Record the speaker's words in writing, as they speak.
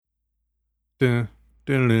That's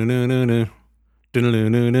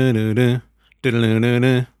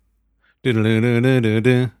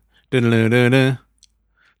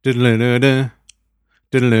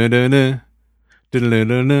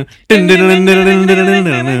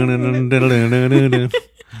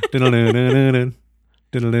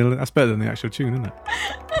better than the actual tune, isn't it?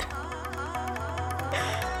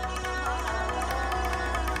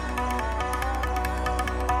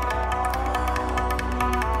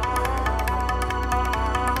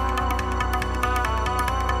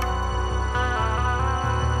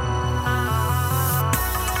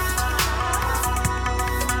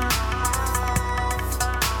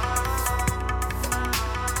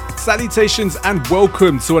 Salutations and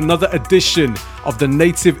welcome to another edition of the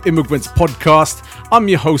Native Immigrants Podcast. I'm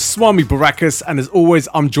your host, Swami Barakas, and as always,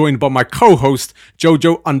 I'm joined by my co-host,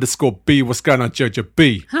 Jojo_B. What's going on, Jojo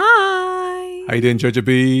B? Hi. How you doing, Jojo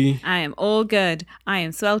B? I am all good. I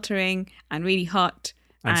am sweltering and really hot.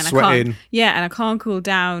 And sweating. And I can't cool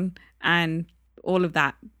down and all of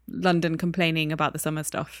that London complaining about the summer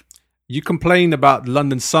stuff. You complain about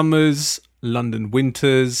London summers, London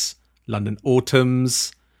winters, London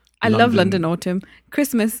autumns. I love London autumn.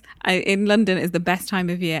 Christmas in London is the best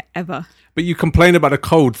time of year ever. But you complain about the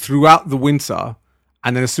cold throughout the winter,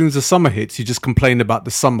 and then as soon as the summer hits, you just complain about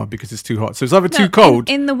the summer because it's too hot. So it's either too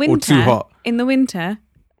cold in the winter, or too hot. In the winter,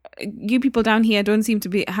 you people down here don't seem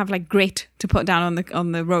to have like grit to put down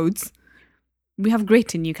on the roads. We have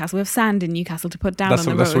grit in Newcastle. We have sand in Newcastle to put down on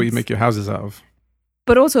the roads. That's what you make your houses out of.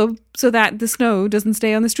 But also so that the snow doesn't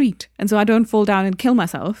stay on the street, and so I don't fall down and kill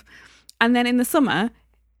myself. And then in the summer,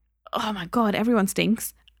 oh my God, everyone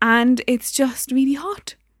stinks. And it's just really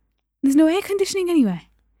hot. There's no air conditioning anywhere.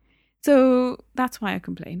 So that's why I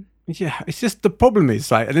complain. Yeah, it's just the problem is,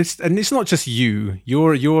 like, and it's not just you.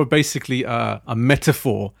 You're basically a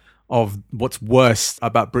metaphor of what's worst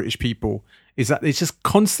about British people is that they just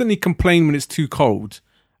constantly complain when it's too cold,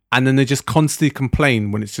 and then they just constantly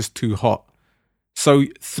complain when it's just too hot. So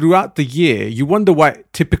throughout the year, you wonder why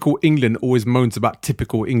typical England always moans about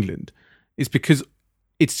typical England. It's because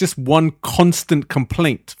it's just one constant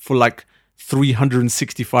complaint for like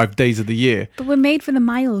 365 days of the year. But we're made for the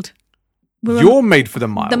mild. You're made for the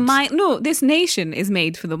mild. No, this nation is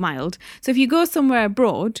made for the mild. So if you go somewhere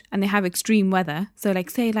abroad and they have extreme weather, so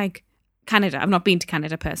like say like Canada, I've not been to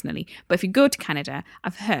Canada personally, but if you go to Canada,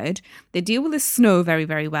 I've heard they deal with the snow very,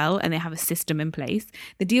 very well and they have a system in place.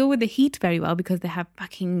 They deal with the heat very well because they have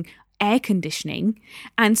fucking air conditioning,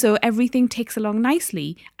 and so everything takes along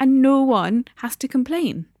nicely and no one has to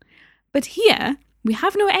complain. But here we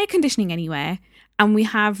have no air conditioning anywhere and we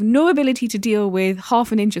have no ability to deal with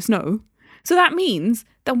half an inch of snow, so that means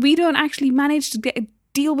that we don't actually manage to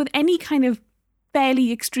deal with any kind of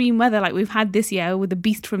fairly extreme weather like we've had this year with the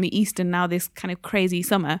beast from the east and now this kind of crazy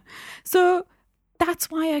summer. So that's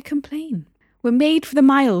why I complain. We're made for the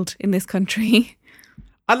mild in this country.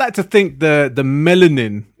 I like to think the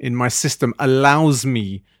melanin in my system allows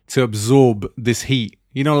me to absorb this heat.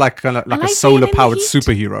 You know, like a solar-powered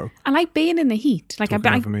superhero. I like being in the heat. Like I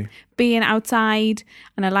like being outside,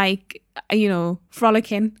 and I like,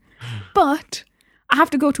 frolicking. But I have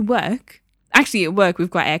to go to work. Actually, at work, we've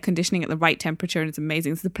got air conditioning at the right temperature, and it's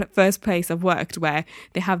amazing. It's the first place I've worked where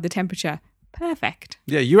they have the temperature perfect.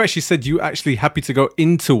 Yeah, you actually said you were actually happy to go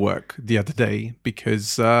into work the other day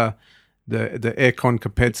because the aircon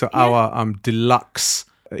compared to our deluxe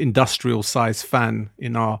industrial size fan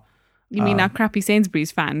in our... You mean our crappy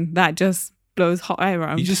Sainsbury's fan that just blows hot air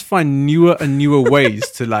around? You just find newer and newer ways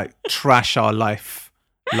to like trash our life.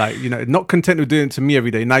 Like, not content with doing it to me every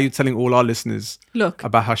day. Now you're telling all our listeners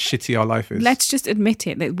about how shitty our life is. Let's just admit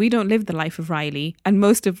it, that we don't live the life of Riley. And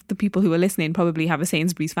most of the people who are listening probably have a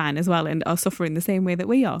Sainsbury's fan as well and are suffering the same way that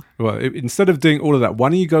we are. Well, instead of doing all of that, why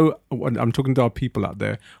don't you go, I'm talking to our people out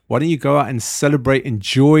there, why don't you go out and celebrate,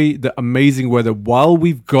 enjoy the amazing weather while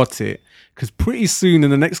we've got it? Because pretty soon, in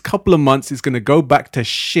the next couple of months, it's going to go back to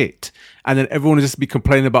shit. And then everyone will just be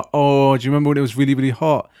complaining about, oh, do you remember when it was really, really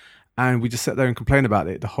hot? And we just sat there and complain about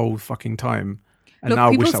it the whole fucking time. And look, now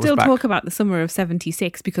people I wish that still was back. Talk about the summer of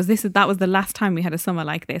 76 because that was the last time we had a summer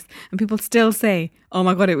like this. And people still say, oh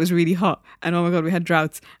my God, it was really hot. And oh my God, we had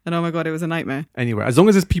droughts. And oh my God, it was a nightmare. Anyway, as long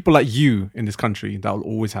as there's people like you in this country, that will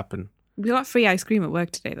always happen. We got free ice cream at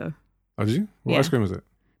work today, though. Oh, did you? What ice cream was it?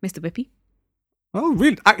 Mr. Whippy. Oh,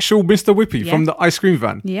 really? Actual Mr. Whippy from the ice cream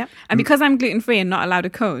van? Yeah. And because I'm gluten-free and not allowed a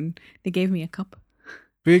cone, they gave me a cup.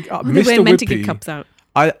 Big up. They weren't meant to Whippy. give cups out.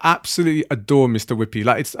 I absolutely adore Mr. Whippy.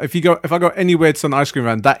 Like, if I go anywhere to an ice cream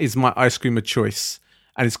van, that is my ice cream of choice,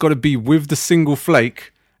 and it's got to be with the single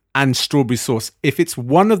flake and strawberry sauce. If it's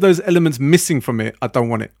one of those elements missing from it, I don't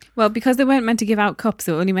want it. Well, because they weren't meant to give out cups,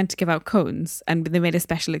 they were only meant to give out cones, and they made a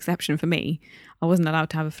special exception for me. I wasn't allowed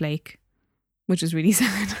to have a flake, which is really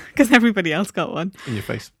sad because everybody else got one. In your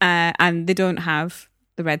face. And they don't have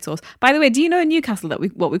the red sauce. By the way, do you know in Newcastle that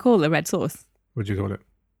what we call the red sauce? What do you call it?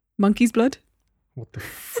 Monkey's blood. What the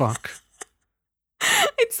fuck?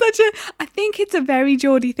 I think it's a very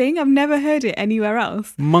Geordie thing. I've never heard it anywhere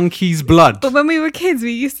else. Monkey's blood. But when we were kids,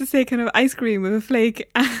 we used to say kind of ice cream with a flake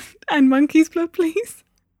and monkey's blood, please.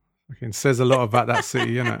 It says a lot about that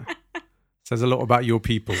city, innit? Says a lot about your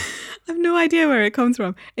people. I've no idea where it comes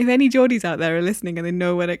from. If any Geordies out there are listening and they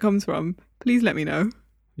know where it comes from, please let me know.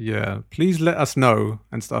 Yeah, please let us know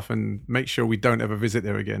and stuff, and make sure we don't ever visit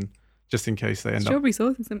there again, just in case they end Strawberry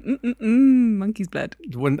sauce is monkey's blood.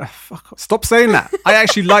 Fuck, stop saying that. I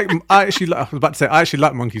was about to say, I actually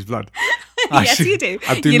like monkey's blood. Yes, you do.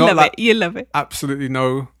 I do you not love like, it. You love it. Absolutely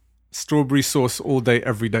no strawberry sauce all day,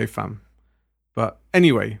 every day, fam. But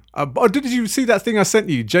anyway, did you see that thing I sent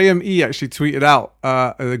you? JME actually tweeted out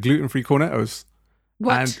the gluten-free cornettos.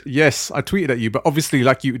 What? And yes, I tweeted at you, but obviously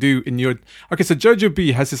like you do in your... Okay, so Jojo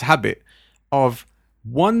B has this habit of,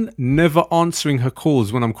 1, never answering her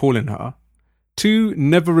calls when I'm calling her. 2,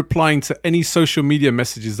 never replying to any social media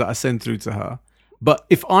messages that I send through to her. But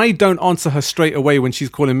if I don't answer her straight away when she's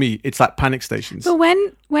calling me, it's like panic stations. So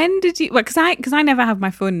when did you... Well, because I never have my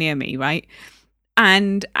phone near me, right?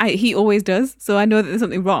 And he always does, so I know that there's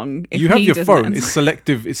something wrong. If you have he your doesn't phone. answer. It's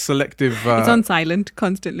selective. It's on silent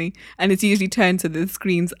constantly, and it's usually turned so the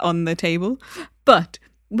screen's on the table. But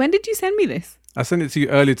when did you send me this? I sent it to you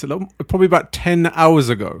earlier, probably about 10 hours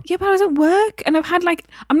ago. Yeah, but I was at work, and I've had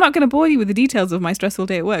I'm not going to bore you with the details of my stressful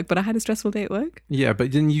day at work, but I had a stressful day at work. Yeah,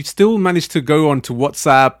 but then you still managed to go on to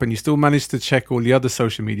WhatsApp, and you still managed to check all the other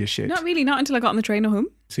social media shit. Not really, not until I got on the train or home.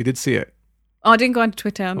 So you did see it. Oh, I didn't go onto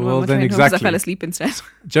Twitter on my train home because I fell asleep instead.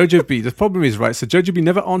 Jojo B, the problem is, right, so Jojo B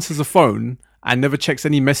never answers the phone and never checks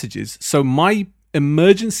any messages. So my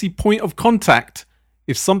emergency point of contact,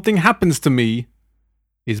 if something happens to me,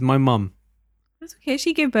 is my mum. That's okay.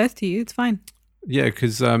 She gave birth to you. It's fine. Yeah,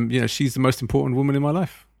 because she's the most important woman in my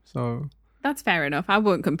life. So that's fair enough. I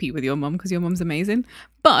won't compete with your mum because your mum's amazing.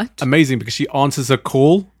 But amazing because she answers a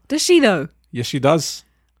call. Does she though? Yes, she does.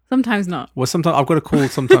 Sometimes not. Well, sometimes I've got to call.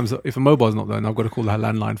 Sometimes if a mobile's not there, I've got to call her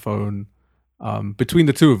landline phone. Between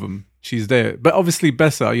the two of them, she's there. But obviously,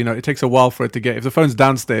 better. It takes a while for her to get. If the phone's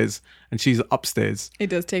downstairs and she's upstairs, it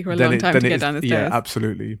does take her a long time to get down the stairs. Yeah,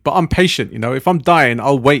 absolutely. But I'm patient. If I'm dying,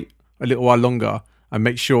 I'll wait a little while longer and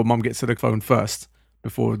make sure Mum gets to the phone first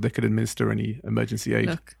before they could administer any emergency aid.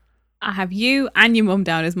 Look, I have you and your mum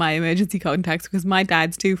down as my emergency contacts because my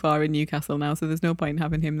dad's too far in Newcastle now, so there's no point in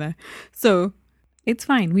having him there. So it's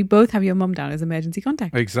fine. We both have your mum down as emergency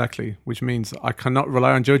contact. Exactly, which means I cannot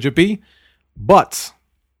rely on Jojo B, but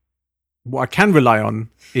what I can rely on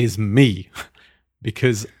is me,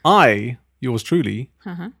 because I, yours truly,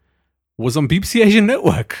 was on BBC Asian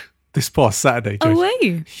Network this past Saturday. Oh, were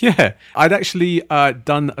you? Yeah. I'd actually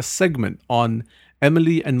done a segment on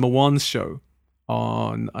Emily and Mawan's show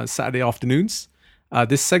on Saturday afternoons.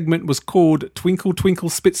 This segment was called Twinkle Twinkle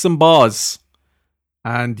Spit Some Bars.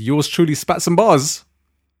 And yours truly spat some bars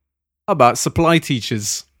about supply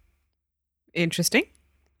teachers. Interesting.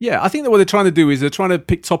 Yeah, I think that what they're trying to do is they're trying to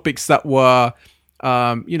pick topics that were,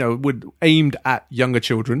 aimed at younger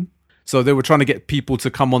children. So they were trying to get people to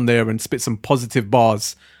come on there and spit some positive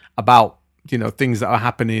bars about, things that are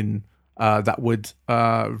happening that would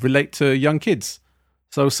relate to young kids.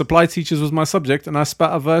 So supply teachers was my subject, and I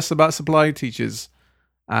spat a verse about supply teachers.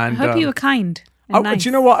 And I hope you were kind. Nice. Do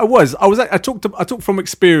you know what I was? I talked from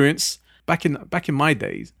experience back in my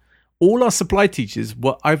days. All our supply teachers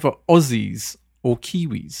were either Aussies or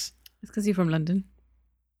Kiwis. It's because you're from London.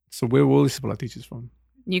 So where were all the supply teachers from?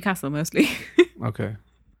 Newcastle mostly. Okay.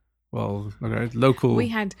 Well, okay, local. We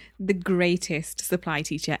had the greatest supply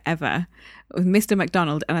teacher ever. It was Mr.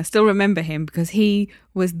 McDonald, and I still remember him because he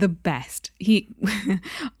was the best.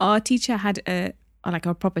 Our teacher had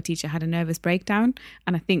our proper teacher had a nervous breakdown,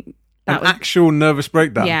 and I think actual nervous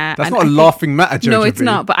breakdown. Yeah, that's not a laughing matter, Jojo. No, it's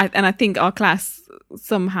not. But I think our class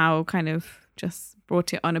somehow kind of just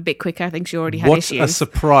brought it on a bit quicker. I think she already had issues. What a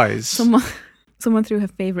surprise! Someone threw her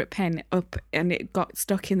favorite pen up, and it got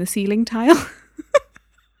stuck in the ceiling tile.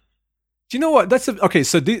 Do you know what? So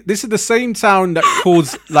this is the same town that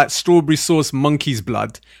calls strawberry sauce monkey's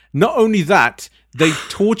blood. Not only that, they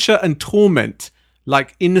torture and torment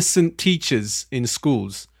innocent teachers in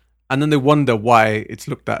schools. And then they wonder why it's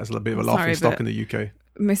looked at as a bit of a laughing stock in the UK.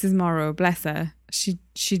 Mrs. Morrow, bless her, she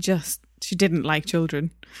just She didn't like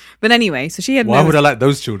children. But anyway, so she had Why would I like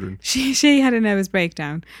those children? She had a nervous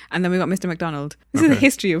breakdown. And then we got Mr. McDonald. This is the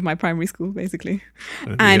history of my primary school, basically.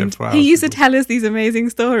 And he used to tell us these amazing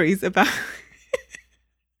stories about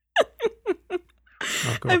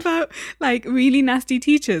about like really nasty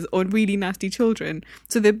teachers or really nasty children.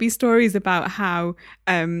 So there'd be stories about how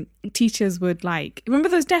teachers would like, remember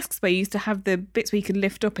those desks where you used to have the bits where you could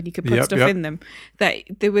lift up and you could put stuff in them, that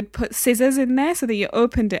they would put scissors in there so that you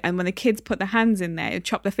opened it, and when the kids put their hands in there, it'd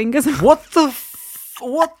chop their fingers off. What the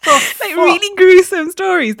Like really gruesome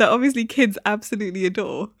stories that obviously kids absolutely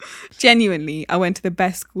adore. Genuinely, I went to the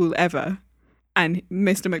best school ever. And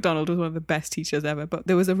Mr. McDonald was one of the best teachers ever. But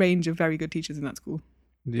there was a range of very good teachers in that school.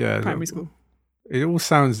 Yeah. Primary school. It all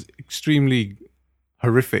sounds extremely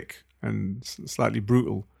horrific and slightly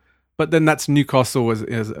brutal. But then that's Newcastle as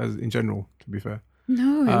in general, to be fair.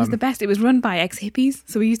 No, it was the best. It was run by ex-hippies.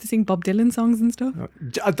 So we used to sing Bob Dylan songs and stuff.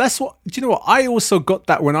 That's what, do you know what? I also got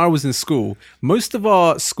that when I was in school. Most of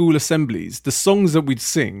our school assemblies, the songs that we'd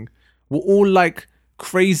sing were all like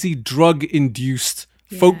crazy drug-induced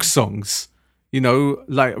folk songs. You know,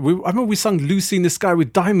 like I remember we sung "Lucy in the Sky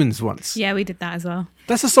with Diamonds" once. Yeah, we did that as well.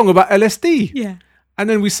 That's a song about LSD. Yeah. And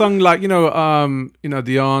then we sung like,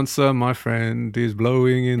 the answer, my friend, is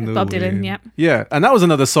blowing in the Bob wind. Dylan, yeah. Yeah, and that was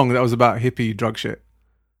another song that was about hippie drug shit.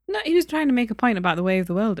 No, he was trying to make a point about the way of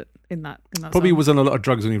the world in that Probably song. was on a lot of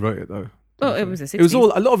drugs when he wrote it though. Well, it was the 60s. It was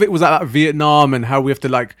all, a lot of it was about Vietnam and how we have to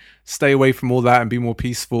like stay away from all that and be more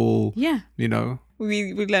peaceful. Yeah. You know.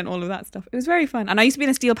 We learned all of that stuff. It was very fun. And I used to be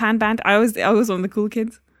in a steel pan band. I was one of the cool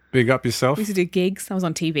kids. Big up yourself. We used to do gigs. I was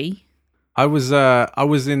on TV. I was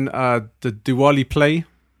in the Diwali play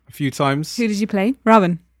a few times. Who did you play?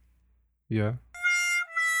 Robin. Yeah.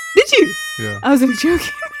 Did you? Yeah. I was only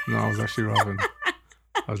joking. No, I was actually Robin.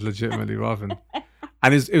 I was legitimately Robin.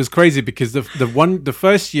 And it was crazy because the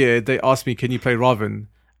first year they asked me, can you play Robin?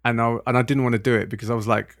 And I didn't want to do it because I was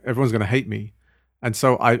like, everyone's going to hate me. And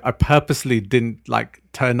so I purposely didn't like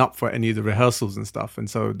turn up for any of the rehearsals and stuff. And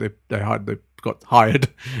so they got hired.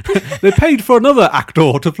 They paid for another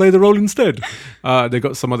actor to play the role instead. They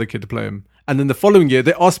got some other kid to play him. And then the following year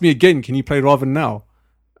they asked me again, can you play Raven now?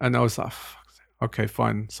 And I was like, okay,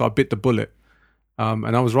 fine. So I bit the bullet.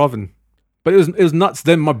 And I was Raven. But it was nuts.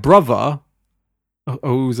 Then my brother,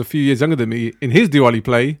 who was a few years younger than me, in his Diwali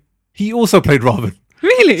play, he also played Raven.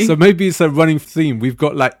 Really? So maybe it's a running theme. We've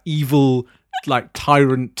got like evil, like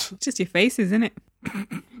tyrant. Just your faces, isn't it?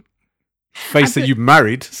 Face that you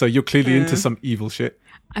married, so you're clearly into some evil shit.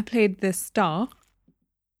 I played the star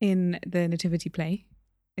in the nativity play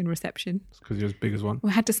in reception. Because you're as big as one.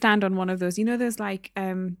 We had to stand on one of those, those like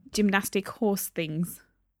gymnastic horse things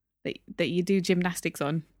that you do gymnastics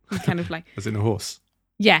on. You kind of like as in a horse.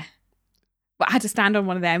 Yeah. But I had to stand on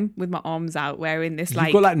one of them with my arms out, wearing this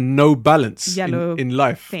You've got like no balance yellow in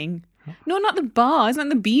life. Thing. No, not the bar. It's not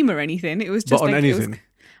the beam or anything. It was just but on like anything.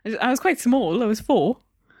 I was quite small. I was 4,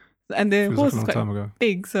 and the horse was quite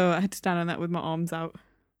big, so I had to stand on that with my arms out,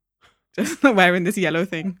 just wearing this yellow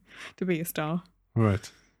thing to be a star.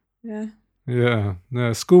 Right. Yeah. Yeah.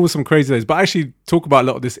 No, school was some crazy days, but I actually talk about a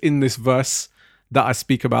lot of this in this verse that I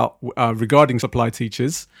speak about regarding supply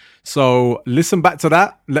teachers. So listen back to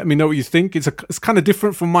that. Let me know what you think. It's kind of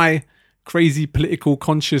different from my crazy political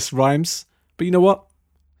conscious rhymes, but you know what?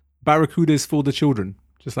 Barracuda is for the children,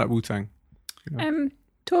 just like Wu-Tang.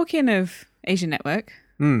 Talking of Asian Network,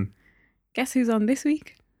 guess who's on this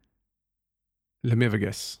week? Let me have a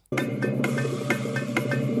guess.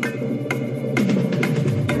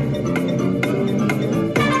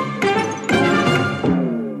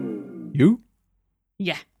 You?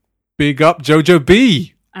 Yeah. Big up Jojo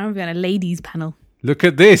B. I'm going to be on a ladies panel. Look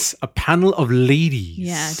at this, a panel of ladies.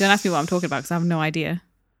 Yeah, don't ask me what I'm talking about because I have no idea.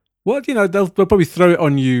 Well, they'll probably throw it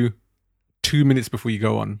on you 2 minutes before you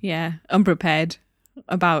go on. Yeah, unprepared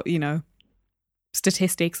about,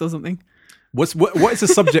 statistics or something. What is the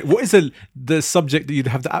subject? What is the subject that you'd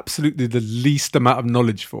have absolutely the least amount of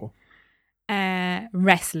knowledge for?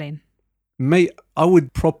 Wrestling. Mate, I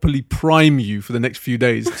would properly prime you for the next few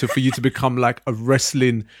days for you to become like a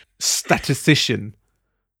wrestling statistician.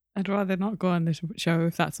 I'd rather not go on the show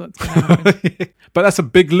if that's what's going to happen. But that's a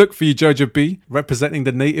big look for you, Jojo B, representing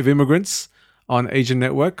the native immigrants on Asian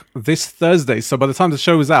Network this Thursday. So by the time the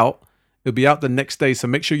show is out, it'll be out the next day. So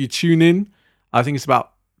make sure you tune in. I think it's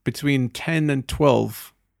about between 10 and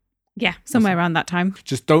 12. Yeah, somewhere around that time.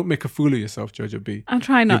 Just don't make a fool of yourself, Jojo B. I'll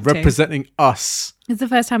try not You're representing us. It's the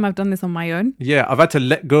first time I've done this on my own. Yeah, I've had to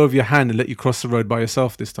let go of your hand and let you cross the road by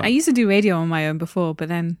yourself this time. I used to do radio on my own before, but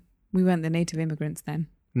then we weren't the native immigrants then.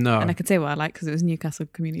 No. And I could say what I like because it was Newcastle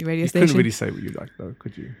Community Radio you Station. couldn't really say what you like though,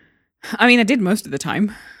 could you? I mean, I did most of the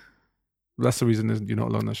time. That's the reason you're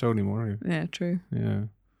not on that show anymore, are you? Yeah, true.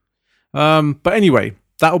 Yeah. But anyway,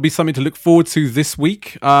 that will be something to look forward to this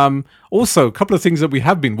week. Also, a couple of things that we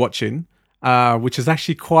have been watching, which is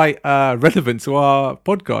actually quite relevant to our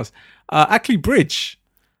podcast. Ackley Bridge.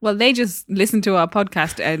 Well, they just listened to our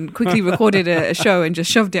podcast and quickly recorded a show and just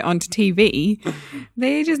shoved it onto TV.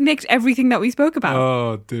 They just nicked everything that we spoke about.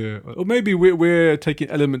 Oh, dear. Or maybe we're taking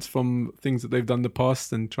elements from things that they've done in the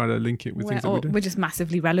past and trying to link it with things that we're doing. We're just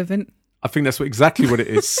massively relevant. I think that's exactly what it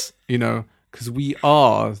is, because we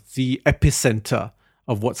are the epicenter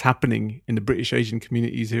of what's happening in the British Asian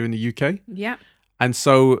communities here in the UK. Yeah. And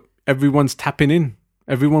so everyone's tapping in.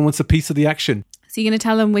 Everyone wants a piece of the action. So you're going to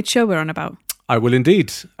tell them which show we're on about? I will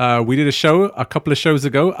indeed. We did a couple of shows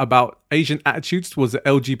ago about Asian attitudes towards the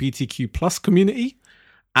LGBTQ plus community.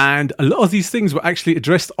 And a lot of these things were actually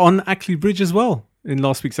addressed on Ackley Bridge as well in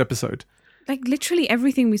last week's episode. Like literally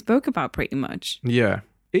everything we spoke about pretty much. Yeah.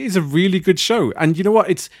 It is a really good show. And you know what?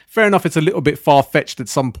 It's fair enough. It's a little bit far-fetched at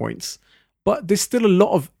some points. But there's still a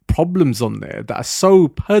lot of problems on there that are so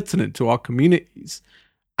pertinent to our communities.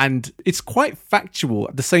 And it's quite factual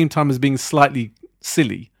at the same time as being slightly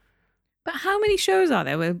silly. But how many shows are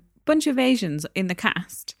there with a bunch of Asians in the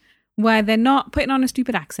cast where they're not putting on a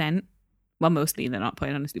stupid accent? Well, mostly they're not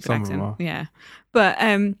putting on a stupid accent. Some of them are. Yeah. But,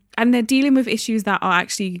 and they're dealing with issues that are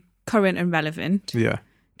actually current and relevant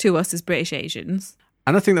to us as British Asians.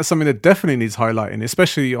 And I think that's something that definitely needs highlighting,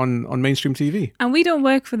 especially on mainstream TV. And we don't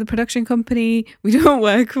work for the production company. We don't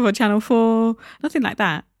work for Channel 4. Nothing like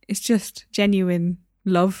that. It's just genuine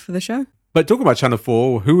love for the show. But talking about Channel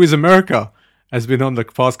 4, Who is America has been on the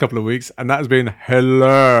past couple of weeks, and that has been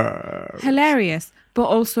hilarious, but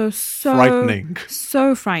also so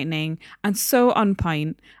frightening and so on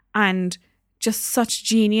point, and just such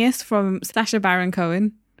genius from Sacha Baron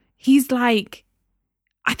Cohen. He's like,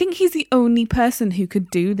 I think he's the only person who could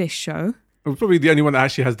do this show. Probably the only one that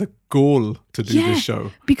actually has the gall to do this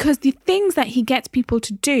show. Because the things that he gets people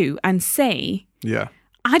to do and say,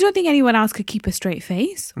 I don't think anyone else could keep a straight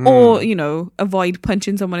face or, avoid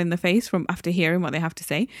punching someone in the face from after hearing what they have to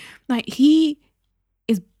say. Like, he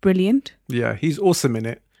is brilliant. Yeah, he's awesome in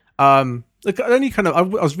it. I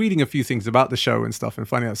was reading a few things about the show and stuff and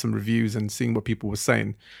finding out some reviews and seeing what people were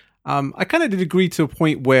saying. I kind of did agree to a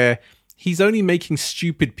point where he's only making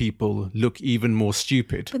stupid people look even more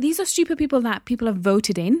stupid. But these are stupid people that people have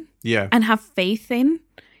voted in and have faith in.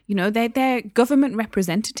 They're government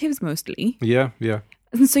representatives mostly. Yeah.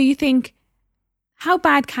 And so you think, how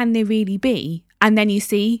bad can they really be? And then you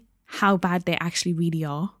see how bad they actually really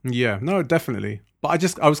are. Yeah, no, definitely.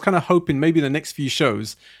 But I was kind of hoping maybe in the next few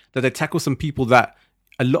shows that they tackle some people that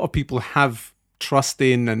a lot of people have trust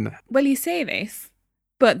in. And well, you say this,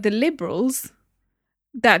 but the liberals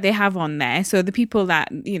that they have on there, so the people that,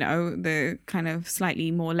 the kind of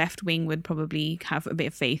slightly more left wing would probably have a bit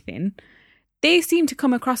of faith in, they seem to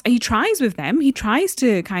come across, he tries with them, he tries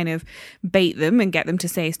to kind of bait them and get them to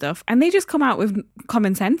say stuff, and they just come out with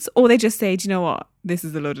common sense, or they just say, do you know what, this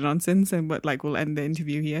is a load of nonsense, and we'll end the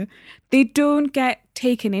interview here. They don't get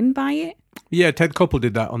taken in by it. Yeah, Ted Koppel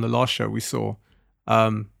did that on the last show we saw.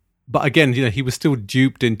 But again, he was still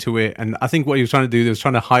duped into it, and I think what he was trying to do, he was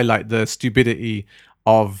trying to highlight the stupidity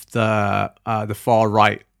of the far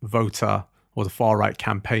right voter or the far right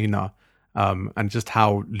campaigner. And just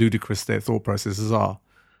how ludicrous their thought processes are.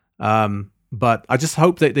 But I just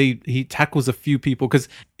hope that he tackles a few people, because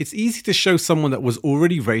it's easy to show someone that was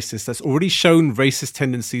already racist, that's already shown racist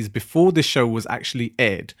tendencies before this show was actually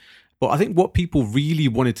aired. But I think what people really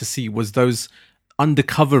wanted to see was those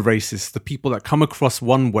undercover racists, the people that come across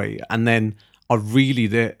one way and then are really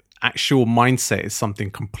their actual mindset is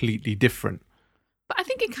something completely different. But I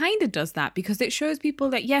think it kind of does that, because it shows people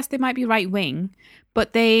that, yes, they might be right-wing,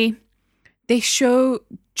 but they show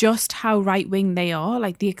just how right-wing they are,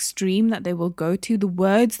 like the extreme that they will go to, the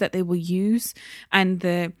words that they will use, and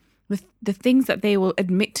the things that they will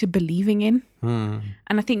admit to believing in. And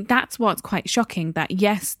I think that's what's quite shocking, that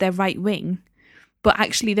yes, they're right-wing, but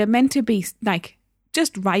actually they're meant to be like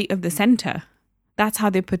just right of the centre. That's how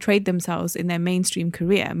they portrayed themselves in their mainstream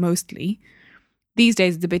career, mostly. These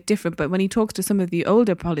days it's a bit different, but when he talks to some of the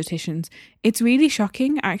older politicians, it's really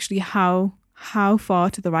shocking actually how far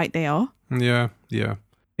to the right they are. Yeah.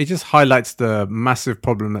 It just highlights the massive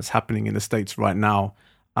problem that's happening in the States right now,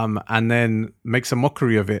 and then makes a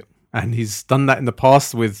mockery of it. And he's done that in the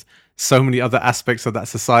past with so many other aspects of that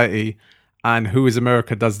society. And Who is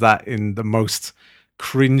America does that in the most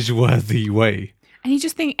cringeworthy way. And you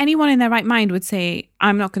just think anyone in their right mind would say,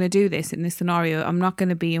 I'm not going to do this in this scenario. I'm not going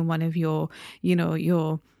to be in one of your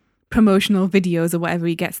promotional videos or whatever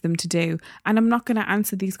he gets them to do. And I'm not going to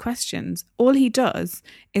answer these questions. All he does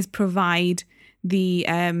is provide the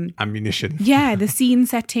ammunition. Yeah, the scene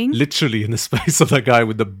setting. Literally in the space of that guy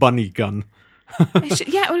with the bunny gun.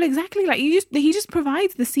 Yeah, well, exactly. Like he just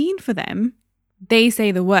provides the scene for them. They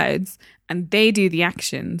say the words and they do the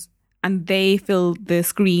actions and they fill the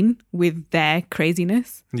screen with their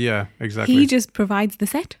craziness. Yeah, exactly. He just provides the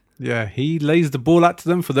set. Yeah, he lays the ball out to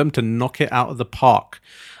them for them to knock it out of the park.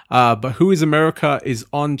 But Who is America is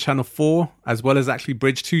on Channel 4, as well as actually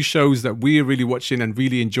Bridge, 2 shows that we're really watching and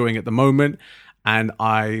really enjoying at the moment. And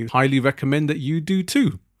I highly recommend that you do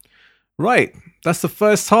too. Right, that's the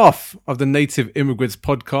first half of the Native Immigrants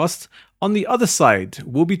podcast. On the other side,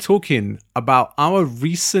 we'll be talking about our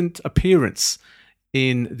recent appearance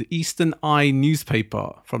in the Eastern Eye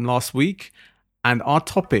newspaper from last week and our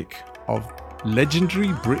topic of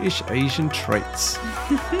legendary British Asian traits.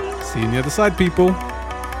 See you on the other side, people.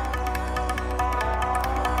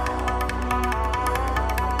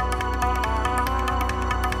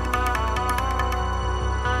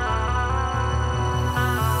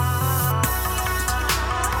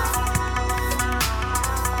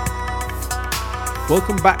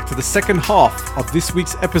 Welcome back to the second half of this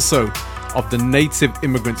week's episode of the Native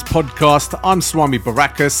Immigrants podcast. I'm Swami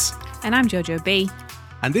Barakas. And I'm Jojo B.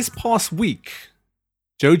 And this past week,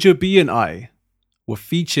 Jojo B and I were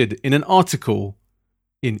featured in an article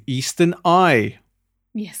in Eastern Eye.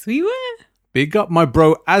 Yes, we were. Big up my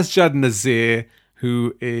bro Asjad Nazir,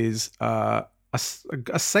 who is a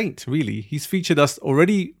saint, really. He's featured us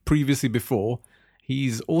already previously before.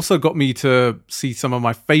 He's also got me to see some of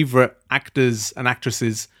my favorite actors and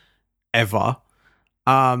actresses ever.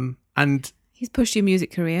 And he's pushed your music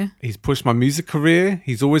career. He's pushed my music career.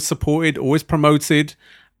 He's always supported, always promoted.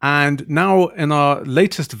 And now in our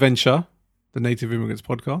latest venture, the Native Immigrants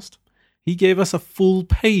podcast, he gave us a full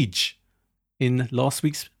page in last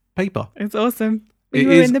week's paper. It's awesome. We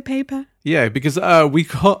were in the paper. Yeah, because we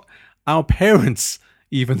got our parents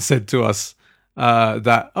even said to us,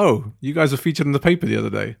 that, oh, you guys were featured in the paper the other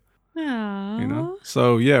day. Aww. You know?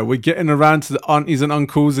 So, yeah, we're getting around to the aunties and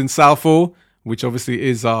uncles in Southall, which obviously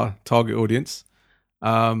is our target audience.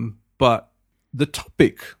 But the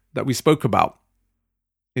topic that we spoke about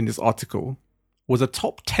in this article was a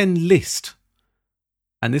top 10 list.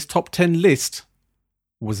 And this top 10 list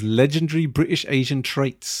was legendary British Asian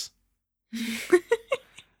traits.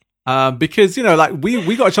 Because, you know, like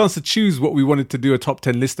we got a chance to choose what we wanted to do a top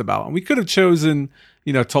 10 list about. And we could have chosen,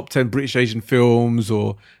 you know, top 10 British Asian films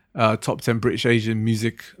or top 10 British Asian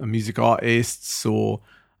music artists or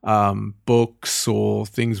books or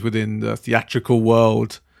things within the theatrical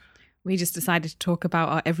world. We just decided to talk about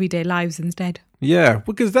our everyday lives instead. Yeah,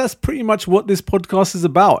 because that's pretty much what this podcast is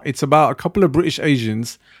about. It's about a couple of British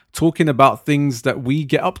Asians talking about things that we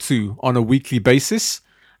get up to on a weekly basis.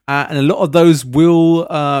 And a lot of those will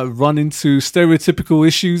run into stereotypical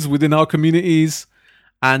issues within our communities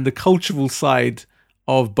and the cultural side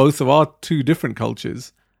of both of our two different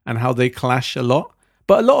cultures and how they clash a lot.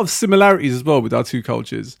 But a lot of similarities as well with our two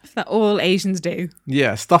cultures. That all Asians do.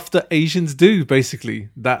 Yeah, stuff that Asians do, basically.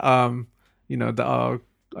 That, you know, that are,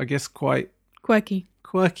 I guess, quite... Quirky.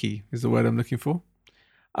 Quirky is the word I'm looking for.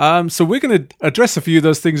 So we're going to address a few of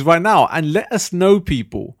those things right now and let us know,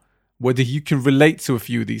 people, whether you can relate to a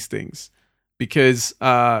few of these things. Because,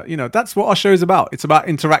 you know, that's what our show is about. It's about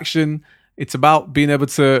interaction. It's about being able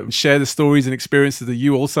to share the stories and experiences that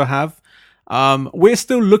you also have. We're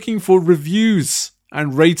still looking for reviews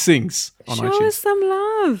and ratings on iTunes. Show us some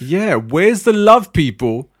love. Yeah, where's the love,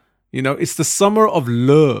 people? You know, it's the summer of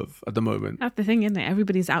love at the moment. That's the thing, isn't it?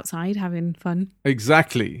 Everybody's outside having fun.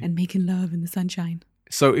 Exactly. And making love in the sunshine.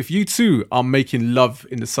 So if you too are making love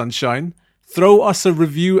in the sunshine, throw us a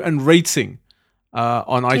review and rating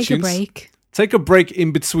on iTunes. Take a break. Take a break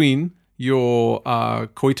in between your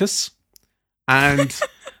coitus and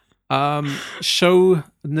show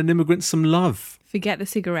an immigrant some love. Forget the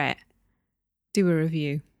cigarette. Do a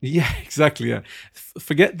review. Yeah, exactly. Yeah.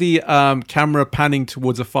 Forget the camera panning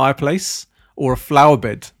towards a fireplace or a flower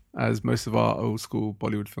bed, as most of our old school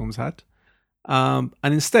Bollywood films had. And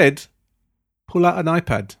instead, pull out an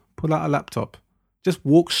iPad, pull out a laptop. Just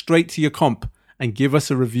walk straight to your comp and give us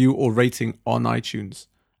a review or rating on iTunes.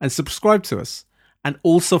 And subscribe to us. And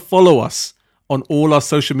also follow us on all our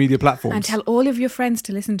social media platforms. And tell all of your friends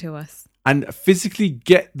to listen to us. And physically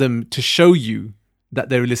get them to show you that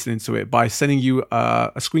they're listening to it by sending you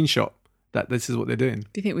a screenshot that this is what they're doing. Do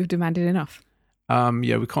you think we've demanded enough?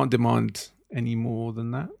 Yeah, we can't demand any more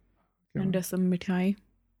than that. Send us some mithai.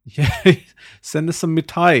 Yeah, send us some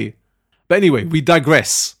mithai. But anyway, we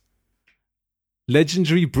digress.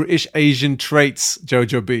 legendary British Asian traits,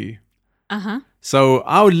 Jojo B. Uh-huh. So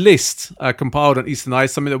our list compiled on Eastern Eye,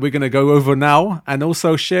 something that we're going to go over now and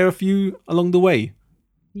also share a few along the way.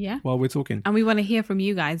 Yeah. While we're talking. And we want to hear from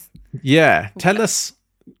you guys. Yeah. Tell us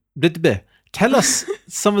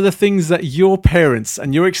some of the things that your parents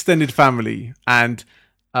and your extended family and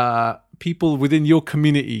people within your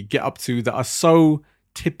community get up to that are so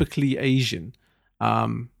typically Asian,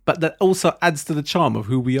 but that also adds to the charm of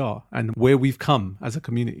who we are and where we've come as a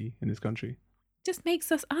community in this country. Just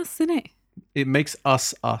makes us us, innit? It makes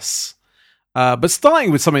us us. But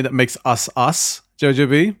starting with something that makes us us, Jojo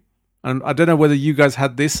B, and I don't know whether you guys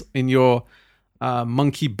had this in your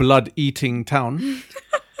monkey blood eating town.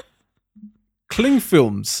 Cling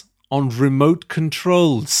films on remote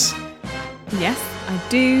controls. Yes, I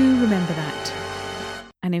do remember that.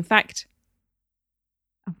 And in fact,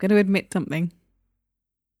 I'm going to admit something.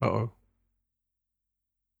 Uh-oh.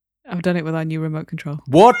 I've done it with our new remote control.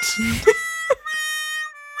 What?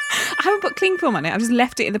 I haven't put cling film on it. I've just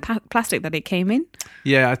left it in the plastic that it came in.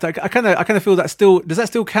 Yeah, I kind of feel that still. Does that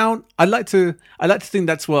still count? I like to think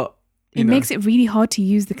that's what. It makes it really hard to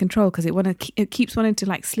use the control because it keeps wanting to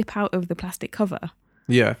like slip out of the plastic cover.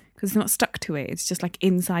 Yeah. Because it's not stuck to it. It's just like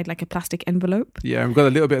inside like a plastic envelope. Yeah, and we've got a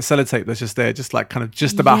little bit of sellotape that's just there, just like kind of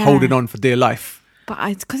just about holding on for dear life. But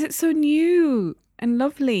it's because it's so new and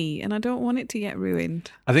lovely and I don't want it to get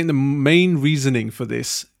ruined. I think the main reasoning for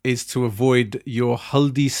this is to avoid your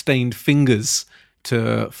Huldy stained fingers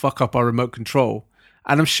to fuck up our remote control.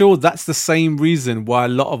 And I'm sure that's the same reason why a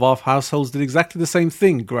lot of our households did exactly the same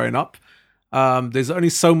thing growing up. There's only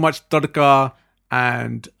so much tadka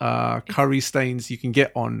and curry stains you can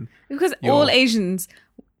get on. Because all Asians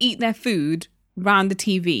eat their food round the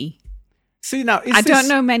TV. See, now, I don't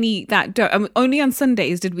know many that don't. Only on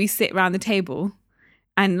Sundays did we sit round the table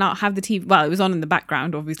and not have the TV. Well, it was on in the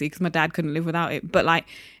background, obviously, because my dad couldn't live without it. But like,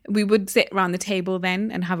 we would sit round the table then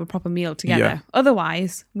and have a proper meal together. Yeah.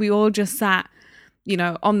 Otherwise, we all just sat,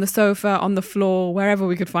 on the sofa, on the floor, wherever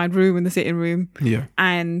we could find room in the sitting room. Yeah.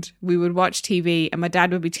 And we would watch TV and my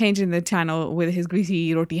dad would be changing the channel with his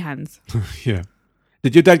greasy roti hands. Yeah.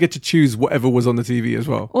 Did your dad get to choose whatever was on the TV as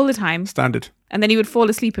well? All the time. Standard. And then he would fall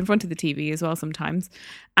asleep in front of the TV as well sometimes.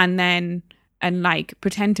 And like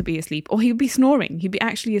pretend to be asleep. Or he'd be snoring. He'd be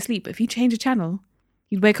actually asleep. But if you change a channel,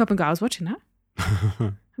 he'd wake up and go, I was watching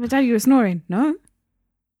that. My dad, you were snoring. No. I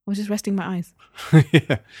was just resting my eyes.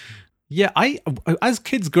 Yeah. Yeah, as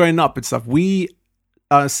kids growing up and stuff, we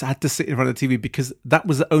had to sit in front of the TV because that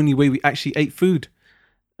was the only way we actually ate food.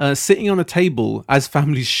 Sitting on a table, as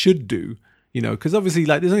families should do, because obviously,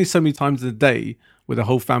 like, there's only so many times in a day where the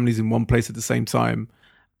whole family's in one place at the same time.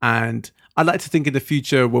 And I'd like to think in the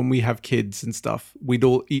future when we have kids and stuff, we'd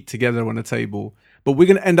all eat together on a table. But we're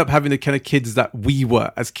going to end up having the kind of kids that we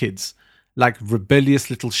were as kids, like rebellious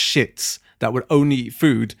little shits that would only eat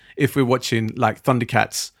food if we're watching like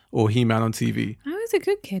Thundercats or He-Man on TV. I was a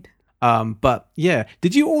good kid. But yeah,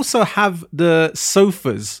 did you also have the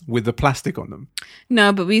sofas with the plastic on them?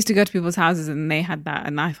 No, but we used to go to people's houses and they had that,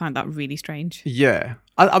 and I found that really strange. Yeah,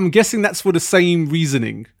 I'm guessing that's for the same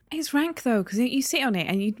reasoning. It's rank though, because you sit on it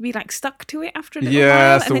and you'd be like stuck to it after a little while.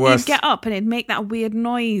 That's and then worst. You'd get up and it'd make that weird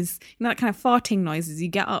noise, that kind of farting noise as you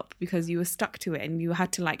get up because you were stuck to it and you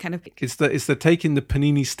had to like kind of. It's the taking the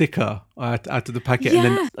panini sticker out of the packet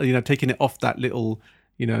and then taking it off that little.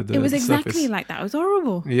 It was exactly surface. Like that. It was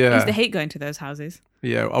horrible. Yeah. I used to hate going to those houses.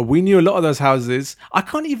 Yeah, we knew a lot of those houses. I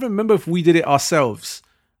can't even remember if we did it ourselves.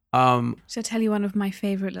 Should I tell you one of my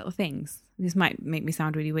favourite little things? This might make me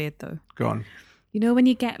sound really weird though. Go on. When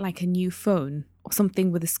you get like a new phone or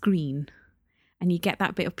something with a screen and you get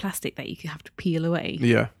that bit of plastic that you have to peel away.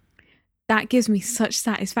 Yeah. That gives me such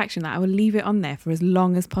satisfaction that I will leave it on there for as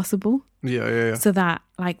long as possible. Yeah. So that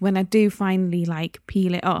like when I do finally like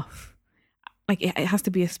peel it off, like it has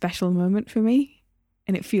to be a special moment for me,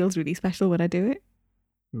 and it feels really special when I do it.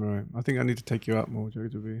 Right. I think I need to take you out more,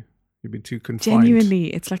 Jojo. You've been too confined.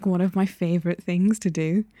 Genuinely, it's like one of my favourite things to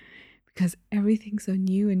do because everything's so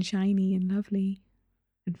new and shiny and lovely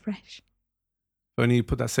and fresh. So I need to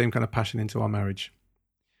put that same kind of passion into our marriage.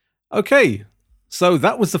 Okay. So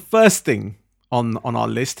that was the first thing on our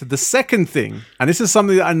list. The second thing, and this is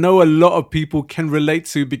something that I know a lot of people can relate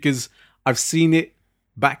to because I've seen it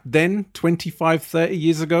back then, 25, 30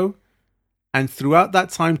 years ago. And throughout that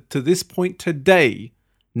time to this point today,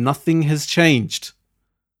 nothing has changed.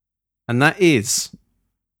 And that is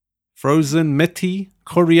frozen methi,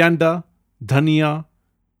 coriander, dhania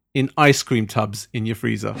in ice cream tubs in your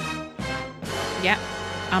freezer. Yeah,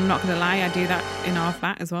 I'm not going to lie. I do that in our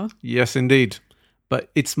flat as well. Yes, indeed.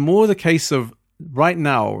 But it's more the case of right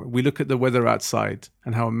now, we look at the weather outside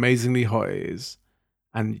and how amazingly hot it is.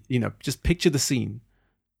 And, just picture the scene.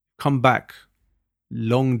 Come back,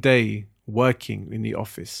 long day working in the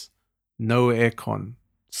office, no aircon,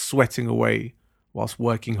 sweating away whilst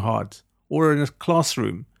working hard, or in a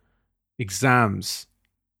classroom, exams,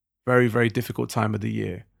 very, very difficult time of the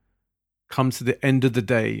year. Come to the end of the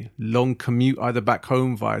day, long commute either back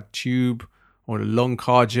home via tube or a long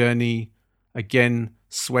car journey, again,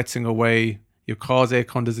 sweating away. Your car's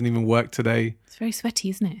aircon doesn't even work today. It's very sweaty,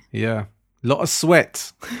 isn't it? Yeah. A lot of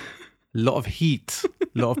sweat, a lot of heat,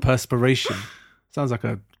 a lot of perspiration. Sounds like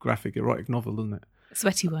a graphic erotic novel, doesn't it?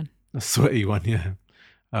 Sweaty one. A sweaty one, yeah.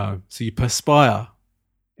 So you perspire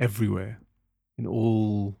everywhere in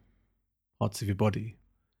all parts of your body.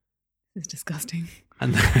 It's disgusting.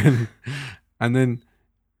 And then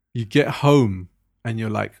you get home and you're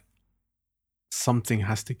like, something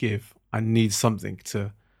has to give. I need something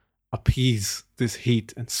to appease this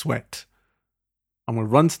heat and sweat. I'm going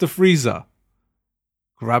to run to the freezer,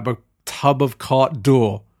 grab a tub of Cart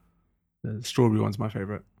D'Or. The strawberry one's my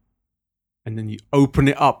favorite. And then you open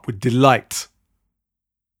it up with delight.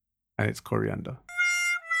 And it's coriander.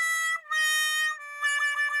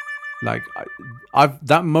 Like,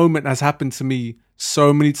 that moment has happened to me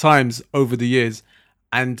so many times over the years.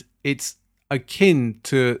 And it's akin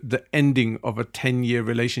to the ending of a 10-year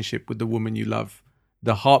relationship with the woman you love.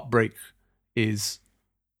 The heartbreak is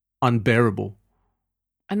unbearable.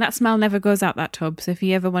 And that smell never goes out that tub. So if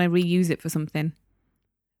you ever want to reuse it for something,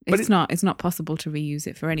 it's not possible to reuse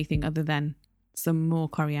it for anything other than some more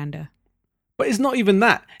coriander. But it's not even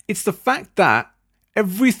that. It's the fact that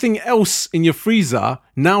everything else in your freezer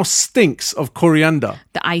now stinks of coriander.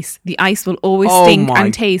 The ice will always stink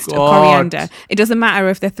and taste of coriander. It doesn't matter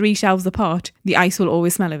if they're 3 shelves apart. The ice will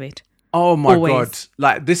always smell of it. Oh my God.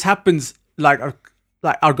 Like, this happens, like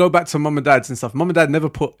I'll go back to mum and dad's and stuff. Mum and dad never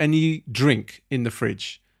put any drink in the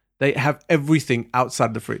fridge. They have everything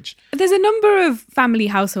outside the fridge. There's a number of family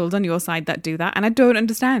households on your side that do that, and I don't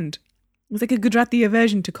understand. It's like a Gujarati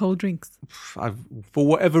aversion to cold drinks. For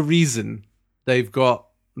whatever reason, they've got,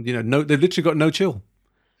 they've literally got no chill.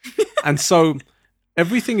 And so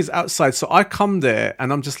everything is outside. So I come there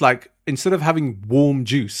and I'm just like, instead of having warm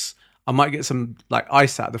juice, I might get some like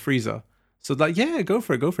ice out of the freezer. So like, yeah, go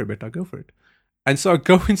for it, beta, go for it. And so I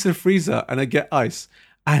go into the freezer and I get ice,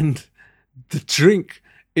 and the drink,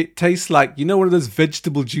 it tastes like, one of those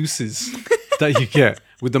vegetable juices that you get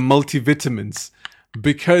with the multivitamins,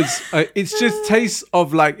 because it just tastes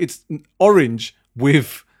of like, it's orange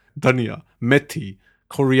with dhania, methi,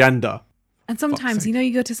 coriander. And sometimes,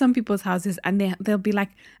 you go to some people's houses and there'll be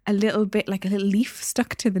like a little bit, like a little leaf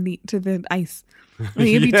stuck to the ice. And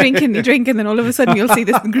you'll be drinking, you drink, and then all of a sudden you'll see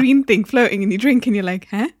this green thing floating, and you drink, and you're like,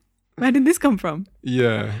 huh? Where did this come from?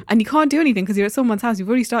 Yeah. And you can't do anything because you're at someone's house. You've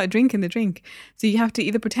already started drinking the drink. So you have to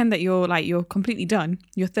either pretend that you're completely done,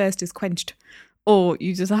 your thirst is quenched, or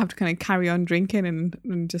you just have to kind of carry on drinking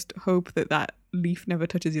and just hope that leaf never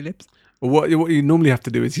touches your lips. What you normally have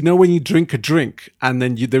to do is, when you drink a drink and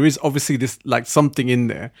then there is obviously this like something in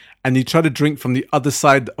there, and you try to drink from the other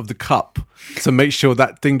side of the cup to make sure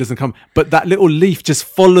that thing doesn't come. But that little leaf just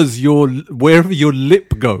follows wherever your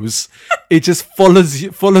lip goes. It just follows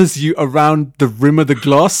you around the rim of the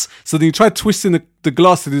glass. So then you try twisting the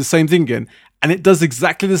glass to do the same thing again, and it does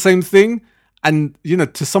exactly the same thing. And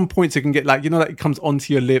to some points it can get like it comes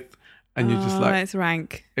onto your lip, and you're just like, it's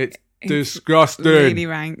rank. It's disgusting. Really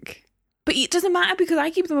rank. But it doesn't matter because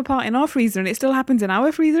I keep them apart in our freezer, and it still happens in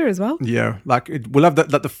our freezer as well. Yeah, like we'll have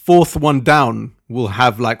that. Like the fourth one down, we'll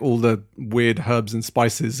have like all the weird herbs and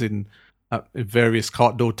spices in various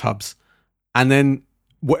Cart D'Or tubs, and then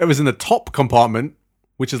whatever's in the top compartment,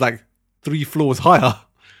 which is like 3 floors higher,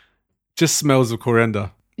 just smells of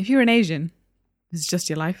coriander. If you're an Asian, it's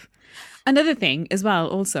just your life. Another thing as well,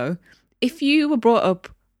 also, if you were brought up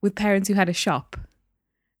with parents who had a shop,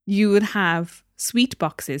 you would have sweet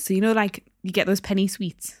boxes. So, like you get those penny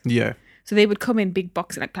sweets. Yeah. So they would come in big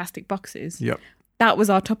boxes, like plastic boxes. Yep. That was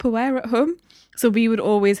our Tupperware at home. So we would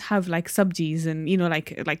always have like subjis and,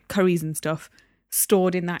 like curries and stuff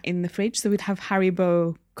stored in the fridge. So we'd have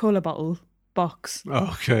Haribo cola bottle box.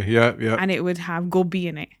 Okay, yeah. And it would have gobi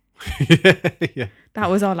in it. Yeah. That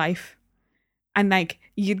was our life. And like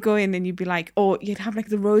you'd go in and you'd be like, you'd have like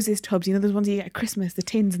the roses tubs, those ones you get at Christmas, the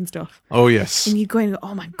tins and stuff. Oh yes. And you'd go in and go,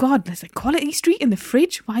 oh my God, there's a Quality Street in the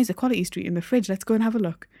fridge. Why is a Quality Street in the fridge? Let's go and have a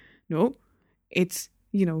look. No, it's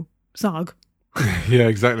Zog. Yeah,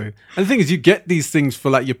 exactly. And the thing is, you get these things for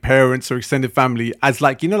like your parents or extended family as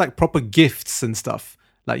like like proper gifts and stuff.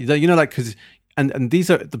 Like like because and these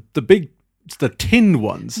are the big. The tin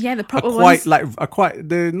ones, yeah, the proper ones are quite.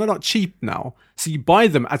 They're not cheap now, so you buy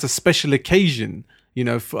them as a special occasion,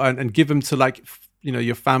 and give them to like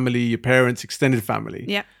your family, your parents, extended family.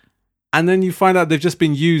 Yeah. And then you find out they've just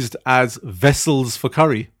been used as vessels for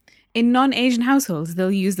curry. In non-Asian households,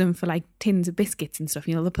 they'll use them for like tins of biscuits and stuff.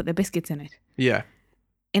 They'll put their biscuits in it. Yeah.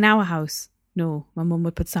 In our house, no, my mum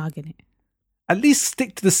would put sag in it. At least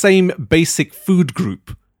stick to the same basic food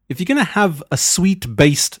group. If you're going to have a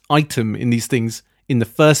sweet-based item in these things in the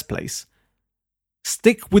first place,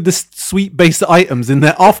 stick with the sweet-based items in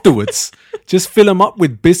there afterwards. Just fill them up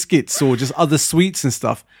with biscuits or just other sweets and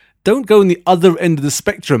stuff. Don't go in the other end of the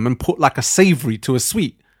spectrum and put like a savoury to a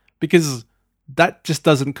sweet, because that just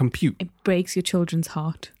doesn't compute. It breaks your children's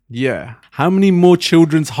heart. Yeah. How many more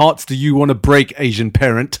children's hearts do you want to break, Asian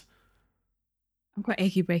parent? I've got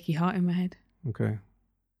achy breaky heart in my head. Okay.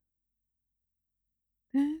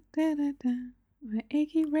 Da, da, da, da. My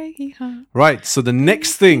achy breaky heart. Right, so the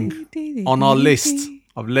next thing on our list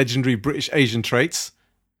of legendary British Asian traits,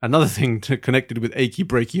 another thing connected with achy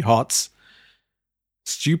breaky hearts,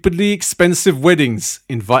 stupidly expensive weddings,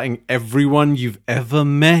 inviting everyone you've ever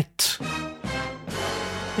met.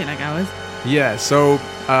 Feel like ours. Yeah, so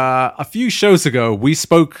a few shows ago, we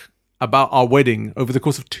spoke about our wedding over the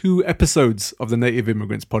course of 2 episodes of the Native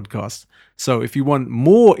Immigrants podcast. So if you want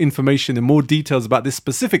more information and more details about this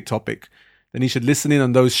specific topic, then you should listen in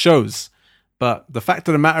on those shows. But the fact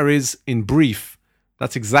of the matter is, in brief,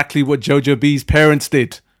 that's exactly what Jojo B's parents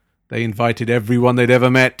did. They invited everyone they'd ever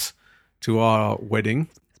met to our wedding.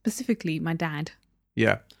 Specifically, my dad.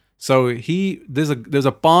 Yeah. So there's a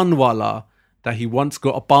barnwala that he once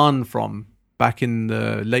got a barn from back in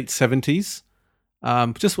the late 70s.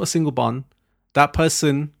 Just a single barn. That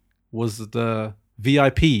person was the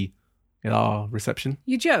VIP in our reception.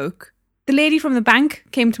 You joke? The lady from the bank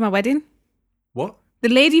came to my wedding. What? The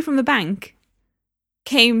lady from the bank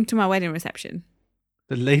came to my wedding reception.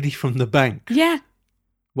 The lady from the bank? Yeah.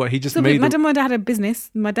 What, he just So made... my dad had a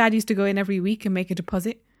business. My dad used to go in every week and make a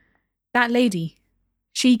deposit. That lady,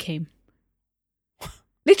 she came.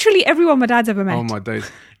 Literally everyone my dad's ever met. Oh my days.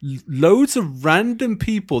 Loads of random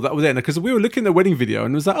people that were there. Because we were looking at the wedding video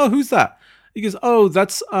and it was like, oh, who's that? He goes, oh,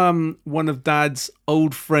 that's one of Dad's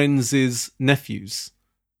old friends' nephews.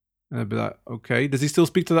 And I'd be like, okay. Does he still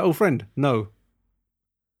speak to that old friend? No.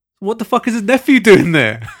 What the fuck is his nephew doing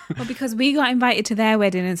there? Well, because we got invited to their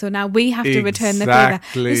wedding and so now we have to return the favour.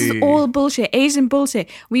 This is all bullshit, Asian bullshit.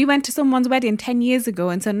 We went to someone's wedding 10 years ago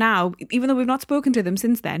and so now, even though we've not spoken to them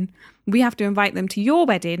since then, we have to invite them to your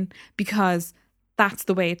wedding because that's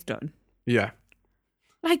the way it's done. Yeah.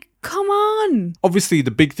 Like, come on. Obviously,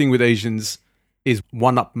 the big thing with Asians is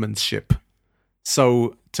one-upmanship.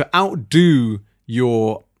 So to outdo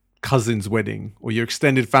your cousin's wedding or your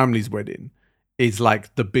extended family's wedding is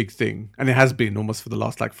like the big thing. And it has been almost for the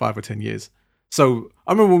last like 5 or 10 years. So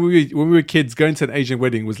I remember when we were kids, going to an Asian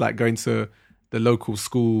wedding was like going to the local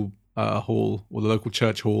school hall or the local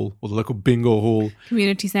church hall or the local bingo hall.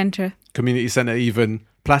 Community centre even.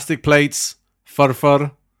 Plastic plates,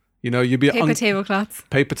 fur. You'd be paper tablecloths.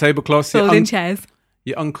 Paper tablecloths. Folding chairs.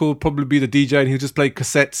 Your uncle would probably be the DJ and he'd just play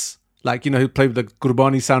cassettes. Like, he'd play the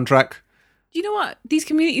Gurbani soundtrack. You know what? These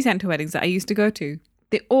community centre weddings that I used to go to,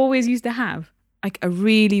 they always used to have like a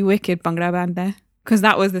really wicked Bhangra band there. Because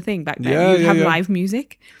that was the thing back then. You'd have live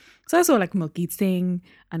music. So I saw like Malkeet Singh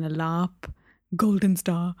and Alap, Golden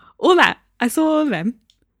Star, all that. I saw all of them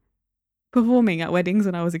performing at weddings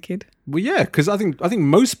when I was a kid. Well, yeah, because I think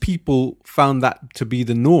most people found that to be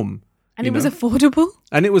the norm. And it was affordable.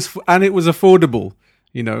 And it was affordable.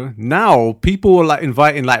 Now people are like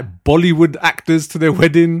inviting like Bollywood actors to their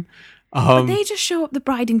wedding. But they just show up the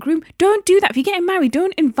bride and groom. Don't do that. If you're getting married,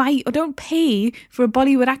 don't invite or don't pay for a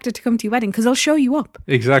Bollywood actor to come to your wedding because they'll show you up.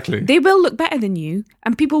 Exactly. They will look better than you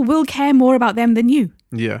and people will care more about them than you.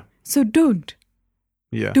 Yeah. So don't.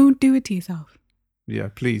 Yeah. Don't do it to yourself. Yeah,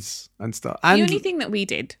 please. And stuff. And the only thing that we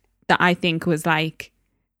did that I think was like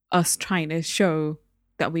us trying to show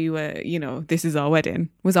that we were, this is our wedding,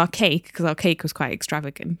 was our cake, because our cake was quite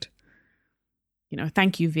extravagant.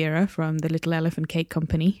 Thank you, Vera, from the Little Elephant Cake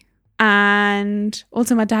Company. And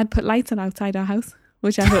also my dad put lights on outside our house,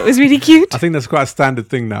 which I thought was really cute. I think that's quite a standard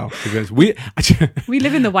thing now. Because we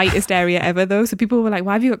live in the whitest area ever, though. So people were like,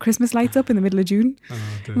 why have you got Christmas lights up in the middle of June? Oh,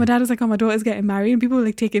 my dad was like, oh, my daughter's getting married. And people were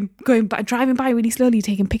like driving by really slowly,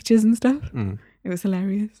 taking pictures and stuff. Mm. It was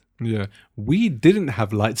hilarious. Yeah. We didn't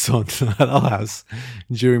have lights on at our house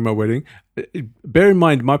during my wedding. Bear in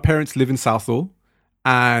mind, my parents live in Southall.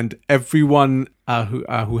 And everyone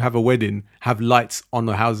who have a wedding have lights on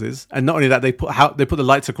the houses, and not only that, they put the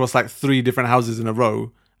lights across like 3 different houses in a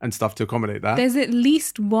row and stuff to accommodate that. There's at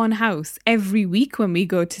least one house every week when we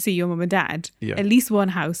go to see your mum and dad. Yeah. At least one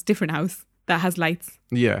house, different house that has lights.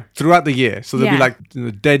 Yeah, throughout the year. So there'll be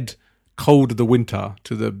like dead cold of the winter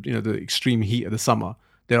to the the extreme heat of the summer,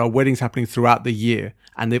 there are weddings happening throughout the year,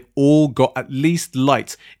 and they've all got at least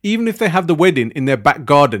lights. Even if they have the wedding in their back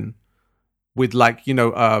garden with like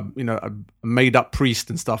a made up priest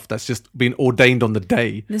and stuff that's just been ordained on the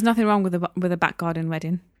day. There's nothing wrong with a back garden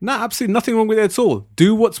wedding. No, absolutely nothing wrong with it at all.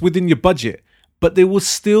 Do what's within your budget, but they will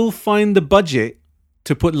still find the budget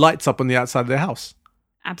to put lights up on the outside of their house.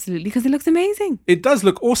 Absolutely, because it looks amazing. It does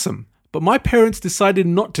look awesome, but my parents decided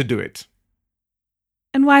not to do it.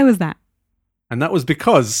 And why was that? And that was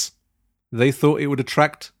because they thought it would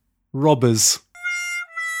attract robbers.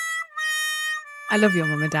 I love your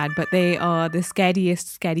mum and dad, but they are the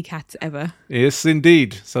scariest scaredy cats ever. Yes,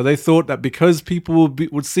 indeed. So they thought that because people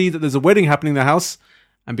would see that there's a wedding happening in the house,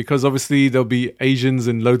 and because obviously there'll be Asians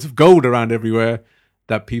and loads of gold around everywhere,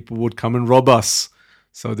 that people would come and rob us.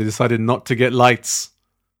 So they decided not to get lights.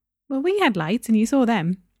 Well, we had lights and you saw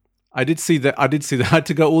them. I did see that. I had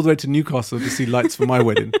to go all the way to Newcastle to see lights for my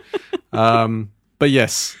wedding. But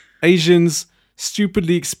yes, Asians,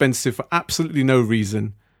 stupidly expensive for absolutely no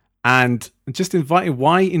reason. And just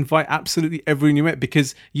why invite absolutely everyone you met?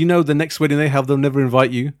 Because the next wedding they have, they'll never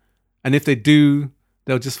invite you. And if they do,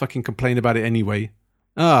 they'll just fucking complain about it anyway.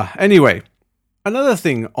 Anyway, another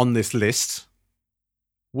thing on this list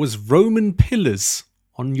was Roman pillars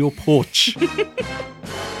on your porch.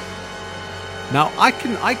 Now, I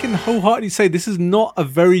can wholeheartedly say this is not a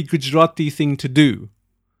very Gujarati thing to do.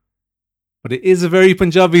 But it is a very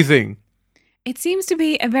Punjabi thing. It seems to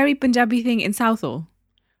be a very Punjabi thing in Southall.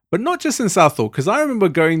 But not just in Southall, because I remember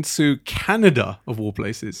going to Canada, of all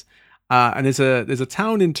places. And there's a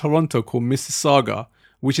town in Toronto called Mississauga,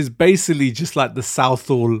 which is basically just like the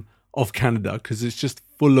Southall of Canada, because it's just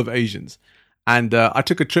full of Asians. And I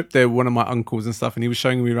took a trip there with one of my uncles and stuff, and he was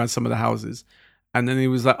showing me around some of the houses. And then he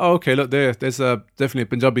was like, oh, okay, look, there's definitely a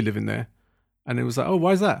Punjabi living there. And it was like, oh,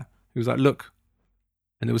 why is that? He was like, look.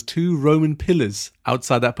 And there was 2 Roman pillars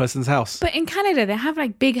outside that person's house. But in Canada, they have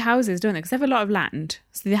like big houses, don't they? Because they have a lot of land.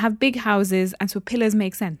 So they have big houses, and so pillars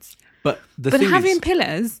make sense. But having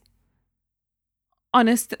pillars on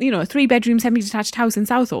a 3-bedroom semi-detached house in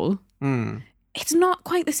Southall, it's not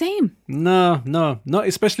quite the same. No, not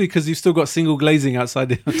especially because you've still got single glazing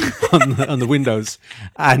outside on the windows,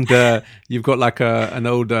 and you've got like an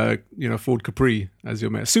old Ford Capri as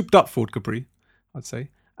your souped up Ford Capri, I'd say,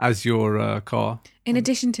 as your car. In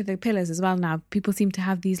addition to the pillars as well, now people seem to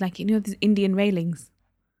have these these Indian railings.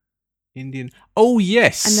 Oh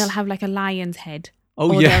yes, and they'll have like a lion's head.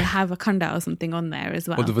 Oh or yeah, they'll have a kanda or something on there as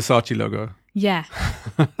well. Or the Versace logo. Yeah.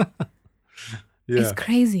 Yeah. It's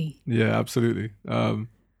crazy. Yeah, absolutely.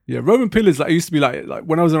 Roman pillars. Like, it used to be like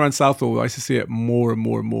when I was around Southall, I used to see it more and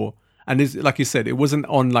more and more. And it's, like you said, it wasn't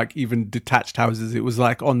on like even detached houses. It was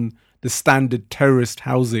like on the standard terraced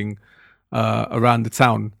housing around the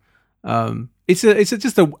town. It's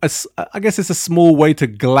I guess it's a small way to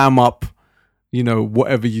glam up,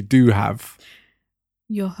 whatever you do have.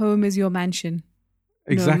 Your home is your mansion.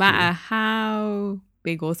 Exactly. No matter how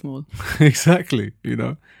big or small. Exactly.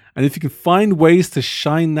 And if you can find ways to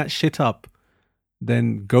shine that shit up,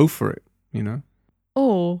 then go for it,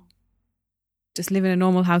 Or just live in a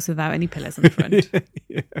normal house without any pillars on the front.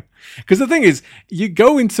 Yeah. Because the thing is, you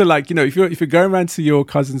go into if you're going around to your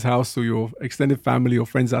cousin's house or your extended family or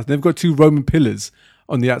friend's house, and they've got 2 Roman pillars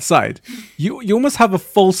on the outside, you almost have a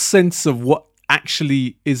false sense of what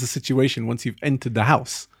actually is the situation once you've entered the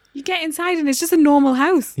house. You get inside and it's just a normal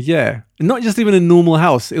house. Yeah. And not just even a normal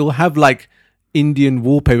house. It'll have like Indian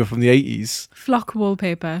wallpaper from the 80s. Flock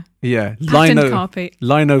wallpaper. Yeah. Patterned carpet.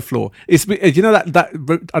 Lino floor. It's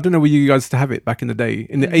that I don't know where you guys used to have it back in the day.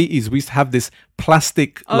 In the 80s, we used to have this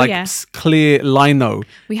plastic clear lino.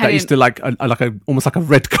 We had that used to almost like a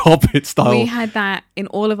red carpet style. We had that in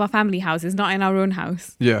all of our family houses, not in our own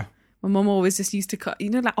house. Yeah. My mum always just used to cut,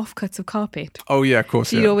 like offcuts of carpet. Oh yeah, of course.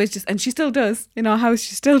 She'd always and she still does in our house.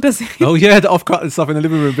 She still does it. Oh yeah, the offcut and stuff in the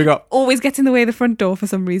living room. Big up. Always gets in the way of the front door for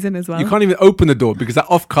some reason as well. You can't even open the door because that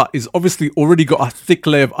offcut is obviously already got a thick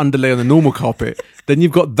layer of underlay on the normal carpet. Then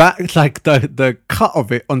you've got that like the cut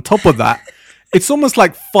of it on top of that. It's almost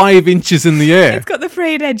like 5 inches in the air. It's got the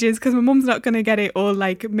frayed edges because my mum's not going to get it all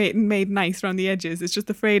like made nice around the edges. It's just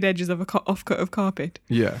the frayed edges of a offcut of carpet.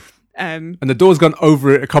 Yeah. And the door's gone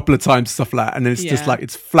over it a couple of times, stuff like that, and then it's just like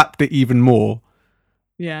it's flapped it even more.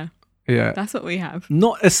 Yeah. That's what we have.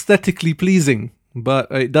 Not aesthetically pleasing, but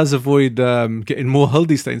it does avoid getting more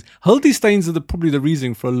haldi stains. Haldi stains are probably the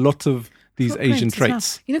reason for a lot of these Asian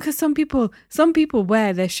traits. Well. Because some people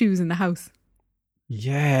wear their shoes in the house.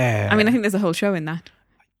 Yeah. I mean, I think there's a whole show in that,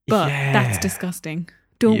 but that's disgusting.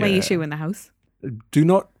 Don't wear your shoe in the house. Do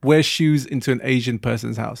not wear shoes into an Asian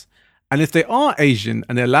person's house. And if they are Asian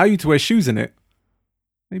and they allow you to wear shoes in it,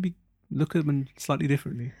 maybe look at them slightly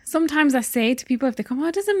differently. Sometimes I say to people if they come, oh,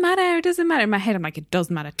 it doesn't matter. In my head, I'm like, it does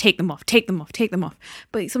matter. Take them off.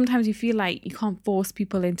 But sometimes you feel like you can't force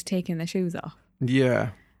people into taking their shoes off. Yeah.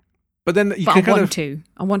 But then I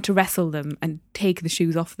want to wrestle them and take the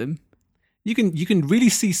shoes off them. You can really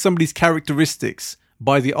see somebody's characteristics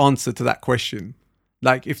by the answer to that question.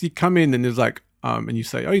 Like if you come in and it's like, and you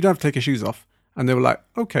say, oh, you don't have to take your shoes off. And they were like,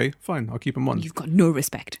 okay, fine, I'll keep them on. You've got no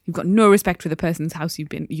respect. You've got no respect for the person's house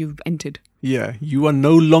you've entered. Yeah, you are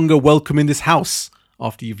no longer welcome in this house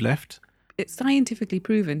after you've left. It's scientifically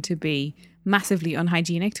proven to be massively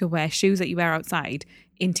unhygienic to wear shoes that you wear outside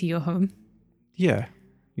into your home. Yeah,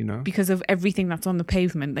 because of everything that's on the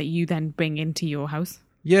pavement that you then bring into your house.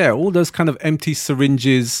 Yeah, all those kind of empty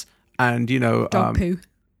syringes and, dog poo.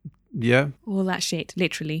 Yeah. All that shit,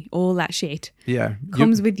 literally, all that shit. Yeah.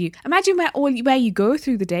 Comes with you. Imagine where you go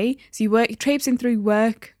through the day. So you traipsing through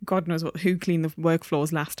work. God knows who cleaned the work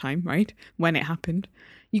floors last time, right? When it happened.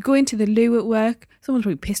 You go into the loo at work. Someone's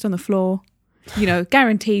probably pissed on the floor.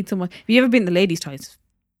 Guaranteed someone. Have you ever been in the ladies' toilets? It's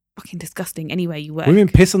fucking disgusting anywhere you work. Women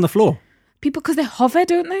piss on the floor? People, because they hover,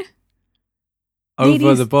 don't they?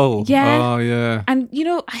 Over the bowl. Yeah. Oh, yeah. And,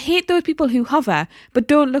 I hate those people who hover but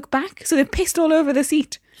don't look back. So they're pissed all over the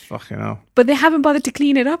seat. Fucking hell. But they haven't bothered to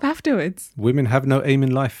clean it up afterwards. Women have no aim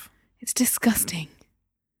in life. It's disgusting.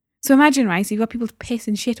 So imagine, right? So you've got people piss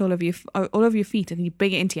and shit all over your feet, and then you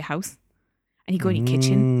bring it into your house, and you go in your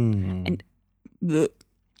kitchen, and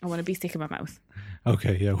I want to be sick in my mouth.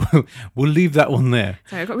 Okay, yeah, we'll leave that one there.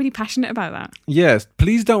 Sorry, I got really passionate about that. Yes,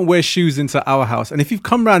 please don't wear shoes into our house. And if you've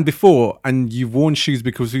come round before and you've worn shoes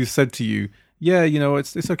because we've said to you, yeah,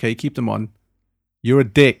 it's okay, keep them on, you're a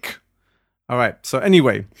dick. All right, so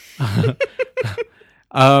anyway,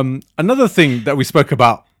 another thing that we spoke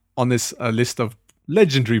about on this list of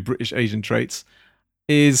legendary British Asian traits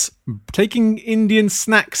is taking Indian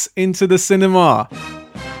snacks into the cinema.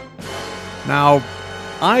 Now,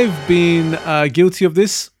 I've been guilty of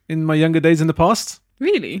this in my younger days in the past.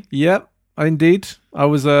 Really? Yeah, indeed. I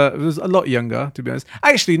was a lot younger, to be honest.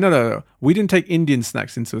 Actually, no. We didn't take Indian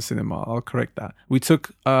snacks into a cinema. I'll correct that. We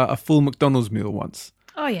took a full McDonald's meal once.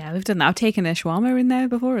 Oh yeah, we've done that. I've taken a shawarma in there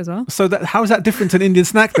before as well. So how is that different to an Indian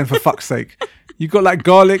snack then, for fuck's sake? You've got like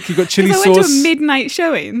garlic, you've got chili sauce. I went to a midnight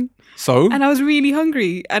showing. So? And I was really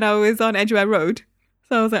hungry and I was on Edgware Road.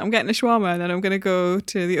 So I was like, I'm getting a shawarma and then I'm going to go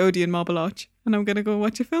to the Odeon Marble Arch and I'm going to go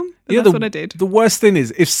watch a film. And that's what I did. The worst thing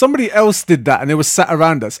is, if somebody else did that and they were sat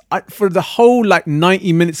around us, for the whole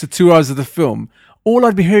 90 minutes to 2 hours of the film, all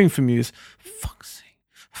I'd be hearing from you is, fuck's sake.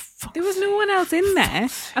 There was no one else in there.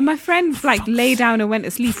 And my friend lay down and went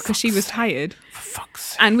to sleep because she was tired.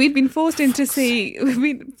 And we'd been forced into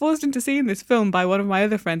seeing this film by one of my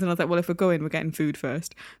other friends. And I was like, well, if we're going, we're getting food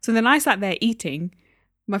first. So then I sat there eating.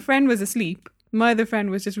 My friend was asleep. My other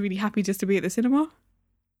friend was just really happy just to be at the cinema.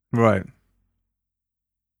 Right.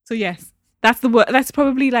 So yes, that's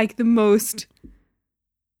probably the most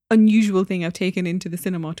unusual thing I've taken into the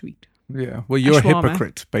cinema to eat. Yeah, well, you're a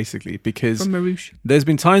hypocrite, basically, because from Marouche. There's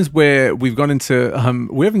been times where we've gone into,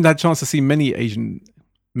 we haven't had a chance to see many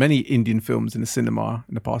Indian films in the cinema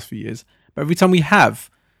in the past few years. But every time we have,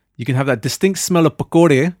 you can have that distinct smell of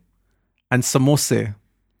pakode and samosa.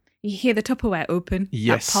 You hear the Tupperware open,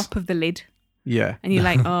 yes. That pop of the lid. Yeah. And you're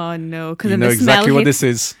like, oh no. Because you know exactly what this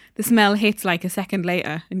is. The smell hits a second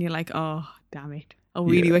later and you're like, oh, damn it. I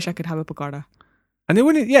really wish I could have a pakora. And they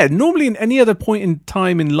wouldn't, normally in any other point in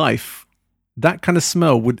time in life, that kind of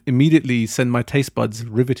smell would immediately send my taste buds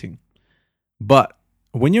riveting. But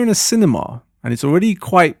when you're in a cinema and it's already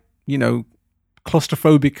quite,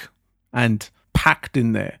 claustrophobic and packed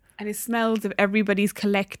in there. And it smells of everybody's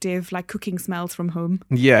collective, cooking smells from home.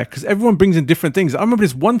 Yeah, because everyone brings in different things. I remember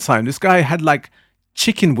this one time, this guy had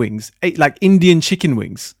chicken wings, Indian chicken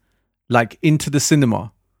wings, into the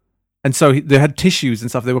cinema. And so they had tissues and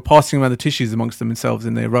stuff. They were passing around the tissues amongst themselves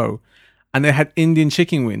in their row. And they had Indian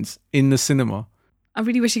chicken wings in the cinema. I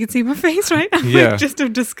really wish you could see my face right now. Yeah. Just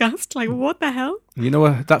of disgust. What the hell? You know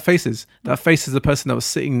what that face is? That face is the person that was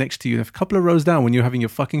sitting next to you a couple of rows down when you were having your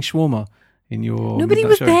fucking shawarma in your... Nobody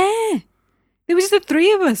was there. There was just the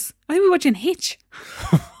three of us. I think we were watching Hitch.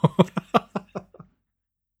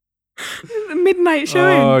 A midnight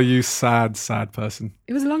showing. Oh, you sad, sad person.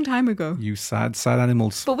 It was a long time ago. You sad, sad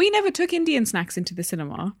animals. But we never took Indian snacks into the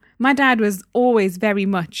cinema. My dad was always very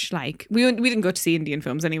much we didn't go to see Indian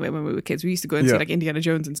films anyway when we were kids. We used to go and see Indiana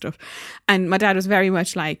Jones and stuff. And my dad was very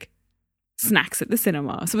much snacks at the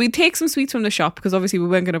cinema. So we'd take some sweets from the shop because obviously we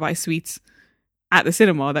weren't going to buy sweets at the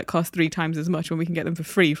cinema that cost 3 times as much when we can get them for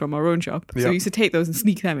free from our own shop. So we used to take those and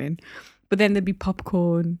sneak them in. But then there'd be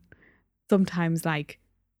popcorn sometimes like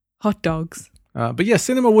hot dogs. But yeah,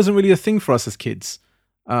 cinema wasn't really a thing for us as kids.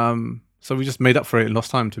 So we just made up for it and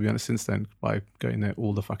lost time, to be honest, since then by going there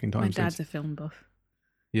all the fucking time. My dad's a film buff.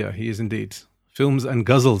 Yeah, he is indeed. Films and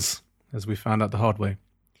guzzles, as we found out the hard way.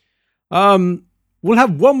 We'll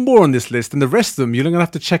have one more on this list, and the rest of them you're going to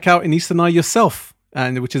have to check out in Eastern Eye yourself,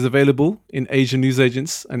 and which is available in Asian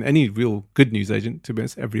newsagents and any real good newsagent, to be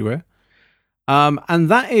honest, everywhere. And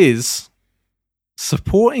that is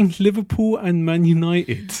supporting Liverpool and Man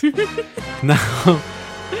United. Now,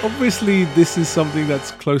 obviously, this is something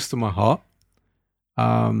that's close to my heart.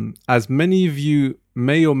 As many of you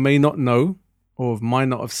may or may not know, or might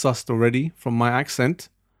not have sussed already from my accent,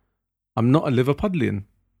 I'm not a Liverpudlian.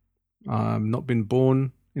 I've not been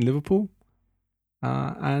born in Liverpool,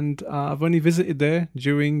 and I've only visited there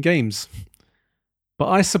during games. But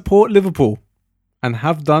I support Liverpool and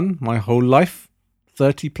have done my whole life,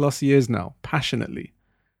 30 plus years now, passionately.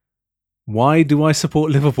 Why do I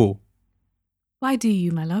support Liverpool? Why do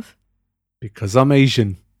you, my love? Because I'm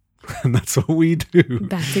Asian, and that's what we do.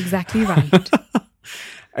 That's exactly right.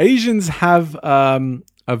 Asians have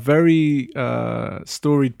a very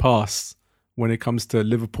storied past when it comes to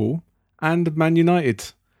Liverpool and Man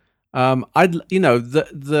United.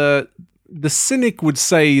 The cynic would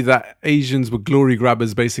say that Asians were glory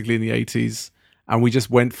grabbers basically in the 80s, and we just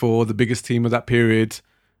went for the biggest team of that period,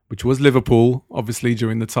 which was Liverpool, obviously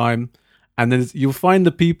during the time. And then you'll find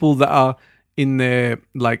the people that are in their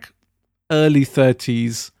like early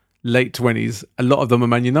 30s, late 20s. A lot of them are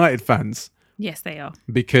Man United fans. Yes, they are.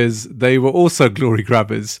 Because they were also glory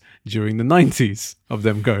grabbers during the 90s of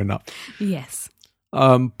them growing up. Yes.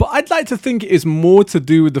 But I'd like to think it is more to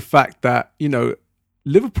do with the fact that,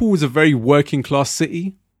 Liverpool is a very working class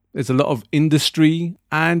city. There's a lot of industry,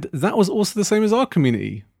 and that was also the same as our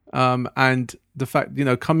community. And the fact,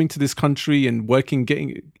 coming to this country and working,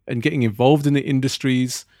 getting involved in the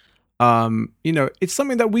industries, it's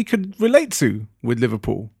something that we could relate to with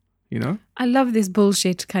Liverpool. I love this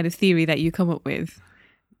bullshit kind of theory that you come up with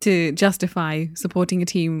to justify supporting a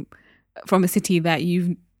team from a city that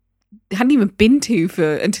you hadn't even been to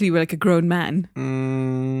until you were like a grown man.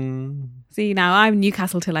 See, now I'm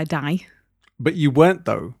Newcastle till I die. But you weren't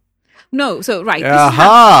though. No, so right.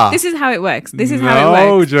 This is how it works.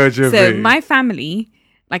 Jojo. So my family,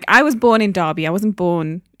 like I was born in Derby. I wasn't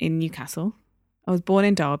born in Newcastle. I was born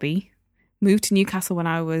in Derby, moved to Newcastle when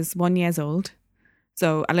I was 1 year old.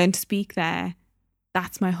 So I learned to speak there.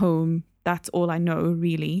 That's my home. That's all I know,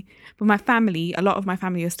 really. But my family, a lot of my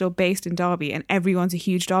family are still based in Derby, and everyone's a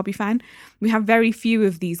huge Derby fan. We have very few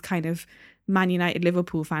of these kind of Man United,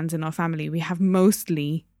 Liverpool fans in our family. We have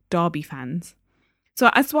mostly Derby fans. So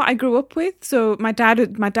that's what I grew up with. So my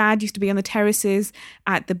dad used to be on the terraces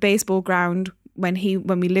at the baseball ground when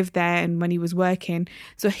we lived there and when he was working.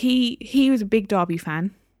 So he was a big Derby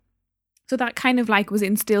fan. So that kind of like was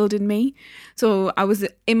instilled in me. So I was,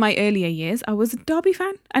 in my earlier years, I was a Derby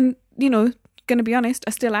fan. And, going to be honest,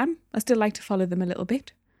 I still am. I still like to follow them a little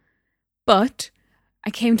bit. But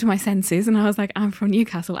I came to my senses and I was like, I'm from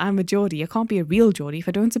Newcastle. I'm a Geordie. I can't be a real Geordie if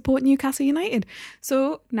I don't support Newcastle United.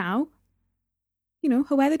 So now,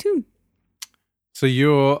 I wear the tune. So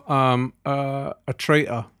you're a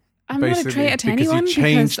traitor. I'm not a traitor to anyone. Because you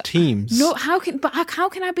changed teams. No, how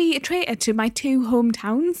can I be a traitor to my two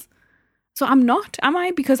hometowns? So I'm not, am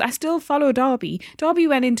I? Because I still follow Derby. Derby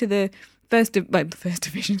went into the first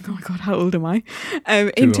division. Oh my God, how old am I?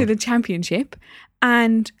 Into the championship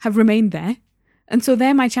and have remained there. And so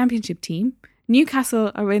they're my championship team.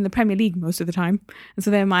 Newcastle are in the Premier League most of the time. And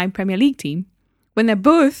so they're my Premier League team. When they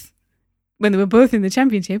were both in the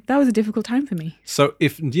championship, that was a difficult time for me. So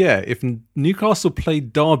if Newcastle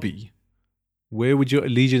played Derby, where would your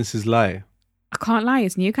allegiances lie? I can't lie,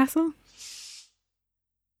 it's Newcastle.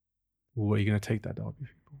 Where are you going to take that Derby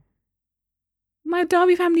people? My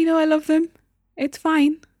Derby family know I love them. It's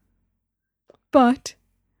fine. But,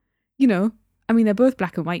 they're both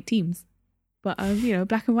black and white teams. But,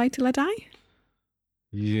 black and white till I die.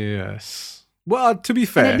 Yes. Well, to be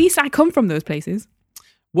fair. And at least I come from those places.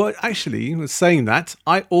 Well, actually, saying that,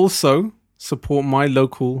 I also support my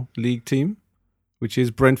local league team, which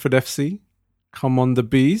is Brentford FC. Come on, the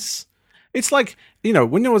Bees. It's like,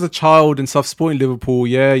 when I was a child and stuff, supporting Liverpool,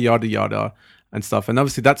 yeah, yada, yada, and stuff. And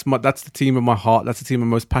obviously, that's the team of my heart. That's the team I'm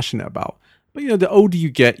most passionate about. But, the older you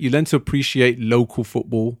get, you learn to appreciate local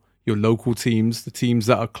football, your local teams, the teams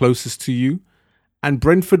that are closest to you. And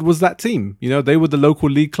Brentford was that team. They were the local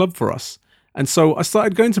league club for us. And so I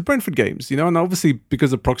started going to Brentford games, and obviously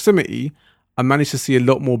because of proximity, I managed to see a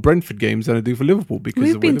lot more Brentford games than I do for Liverpool because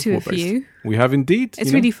we've been to a few. We have indeed.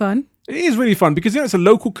 It's really fun. It is really fun because it's a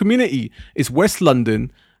local community. It's West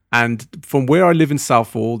London, And from where I live in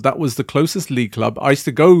Southall, that was the closest league club. I used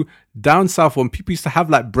to go down Southall and people used to have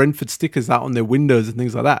like Brentford stickers out on their windows and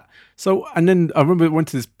things like that. So, and then I remember I went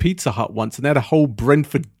to this Pizza Hut once and they had a whole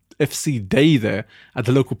Brentford FC day there at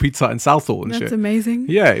the local Pizza Hut in Southall and shit. That's amazing.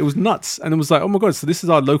 Yeah, it was nuts. And it was like, oh my God, so this is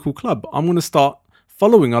our local club. I'm going to start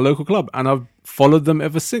following our local club. And I've followed them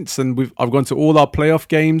ever since. And I've gone to all our playoff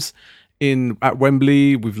games at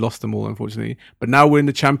Wembley. We've lost them all, unfortunately. But now we're in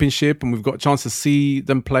the Championship and we've got a chance to see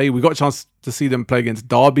them play. We got a chance to see them play against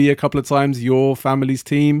Derby a couple of times, your family's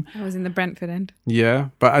team. I was in the Brentford end. Yeah,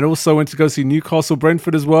 but I also went to go see Newcastle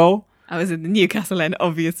Brentford as well. I was in the Newcastle end,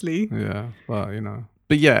 obviously. Yeah, well, you know.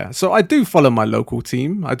 But yeah, so I do follow my local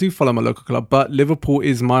team. I do follow my local club, but Liverpool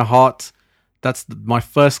is my heart. That's my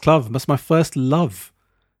first club. That's my first love.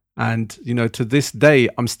 And, you know, to this day,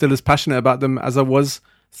 I'm still as passionate about them as I was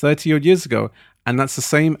 30 odd years ago. And that's the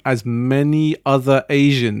same as many other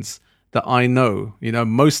Asians that I know. You know,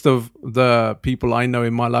 most of the people I know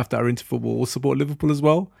in my life that are into football will support Liverpool as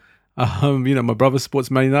well. You know, my brother supports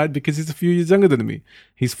Man United because he's a few years younger than me.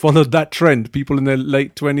 He's followed that trend. People in their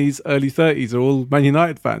late 20s, early 30s are all Man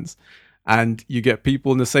United fans. And you get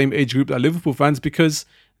people in the same age group that are Liverpool fans because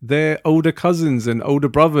their older cousins and older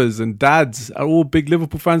brothers and dads are all big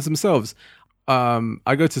Liverpool fans themselves.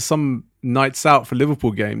 I go to some nights out for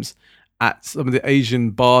Liverpool games at some of the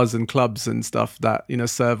Asian bars and clubs and stuff that, you know,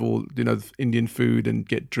 serve all, you know, Indian food and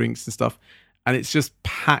get drinks and stuff. And it's just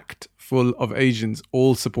packed full of Asians,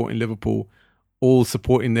 all supporting Liverpool, all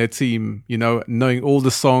supporting their team, you know, knowing all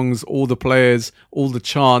the songs, all the players, all the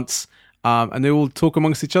chants. And they all talk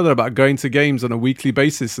amongst each other about going to games on a weekly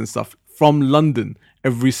basis and stuff from London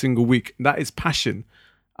every single week. That is passion.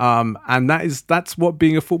 And that's what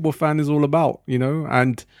being a football fan is all about, you know,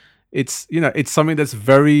 and it's, you know, it's something that's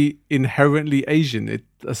very inherently Asian.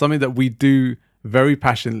 It's something that we do very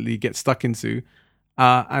passionately get stuck into.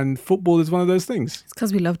 And football is one of those things. It's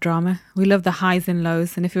because we love drama. We love the highs and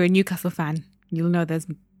lows. And if you're a Newcastle fan, you'll know there's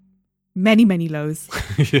many, many lows.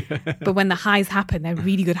 Yeah. But when the highs happen, they're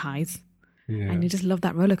really good highs. Yeah. And you just love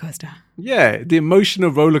that roller coaster. Yeah, the emotional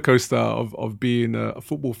roller coaster of being a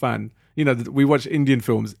football fan. You know, we watch Indian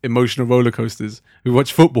films, emotional roller coasters. We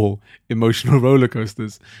watch football, emotional roller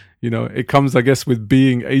coasters. You know, it comes, I guess, with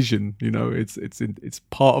being Asian. You know, it's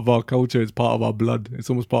part of our culture. It's part of our blood. It's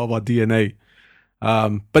almost part of our DNA.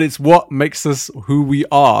 But it's what makes us who we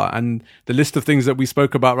are. And the list of things that we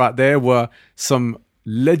spoke about right there were some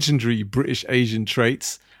legendary British Asian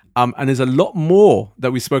traits. And there's a lot more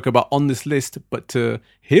that we spoke about on this list. But to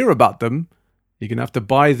hear about them, you're going to have to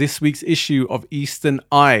buy this week's issue of Eastern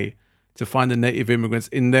Eye to find the native immigrants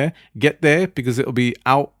in there. Get there because it'll be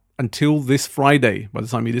out until this Friday by the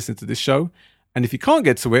time you listen to this show. And if you can't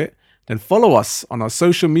get to it, then follow us on our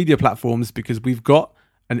social media platforms because we've got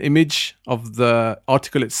an image of the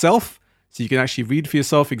article itself. So you can actually read for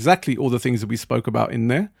yourself exactly all the things that we spoke about in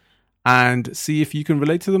there and see if you can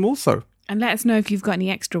relate to them also. And let us know if you've got any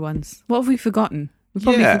extra ones. What have we forgotten? We've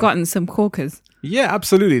probably forgotten some corkers. Yeah,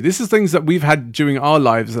 absolutely. This is things that we've had during our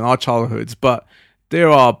lives and our childhoods, but there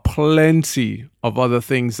are plenty of other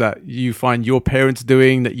things that you find your parents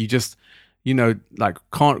doing that you just, you know, like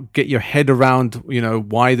can't get your head around, you know,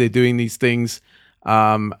 why they're doing these things.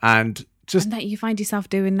 And that you find yourself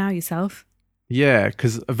doing now yourself. Yeah,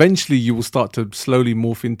 because eventually you will start to slowly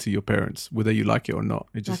morph into your parents, whether you like it or not.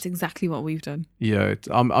 That's exactly what we've done. Yeah, it's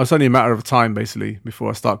only a matter of time, basically, before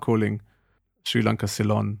I start calling Sri Lanka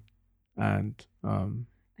Ceylon and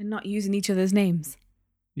not using each other's names.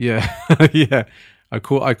 Yeah, yeah. I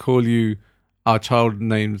call you our child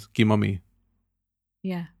names Gimami.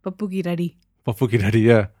 Yeah, Papuki Daddy. Papuki Daddy,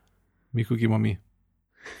 yeah. Miku Gimami.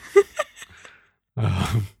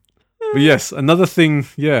 But yes, another thing,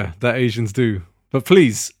 yeah, that Asians do. But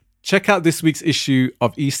please, check out this week's issue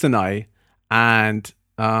of Eastern Eye and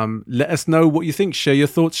let us know what you think. Share your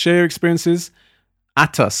thoughts, share your experiences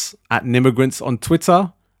at us, at Nimmigrants on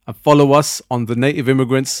Twitter, and follow us on The Native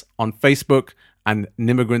Immigrants on Facebook and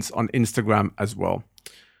Nimmigrants on Instagram as well.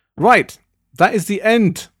 Right, that is the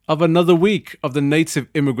end of another week of the Native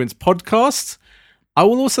Immigrants podcast. I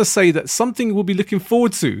will also say that something we'll be looking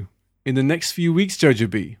forward to in the next few weeks, Jojo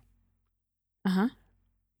B. Uh-huh.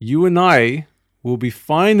 You and I will be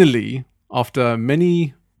finally, after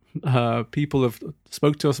many people have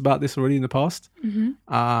spoke to us about this already in the past,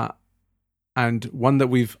 and one that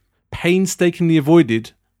we've painstakingly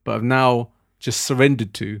avoided, but have now just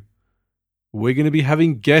surrendered to, we're going to be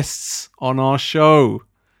having guests on our show.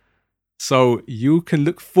 So you can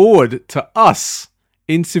look forward to us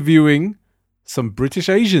interviewing some British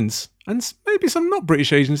Asians and maybe some not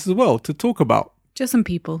British Asians as well to talk about. Just some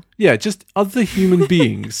people. Yeah, just other human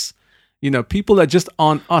beings People that just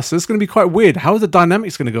aren't us. So it's going to be quite weird. How are the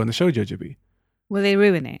dynamics going to go in the show, Jojo B? Will they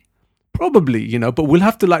ruin it? Probably, but we'll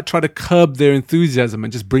have to try to curb their enthusiasm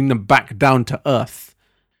and just bring them back down to earth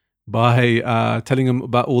by telling them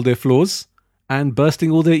about all their flaws and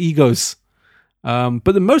bursting all their egos. But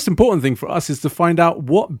the most important thing for us is to find out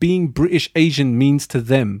what being British Asian means to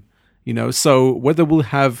them. So whether we'll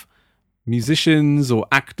have musicians or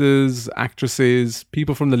actors, actresses,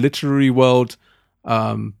 people from the literary world,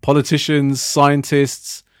 politicians,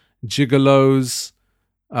 scientists, gigolos,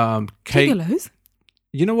 Gigolos?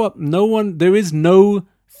 You know what? There is no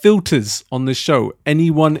filters on this show.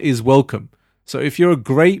 Anyone is welcome. So if you're a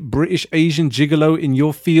great British Asian gigolo in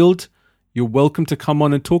your field, you're welcome to come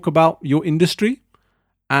on and talk about your industry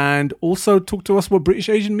and also talk to us what British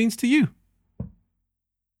Asian means to you.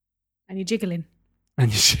 And you're jiggling.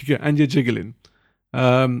 And you're jiggling.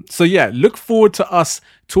 So yeah, look forward to us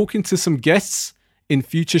talking to some guests in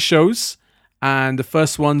future shows. And the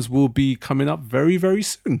first ones will be coming up very, very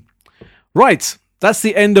soon. Right. That's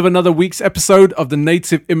the end of another week's episode of the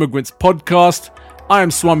Native Immigrants Podcast. I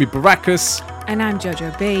am Swami Barakas. And I'm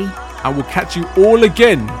Jojo B. And we'll catch you all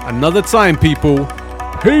again another time, people.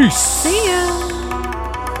 Peace. See ya.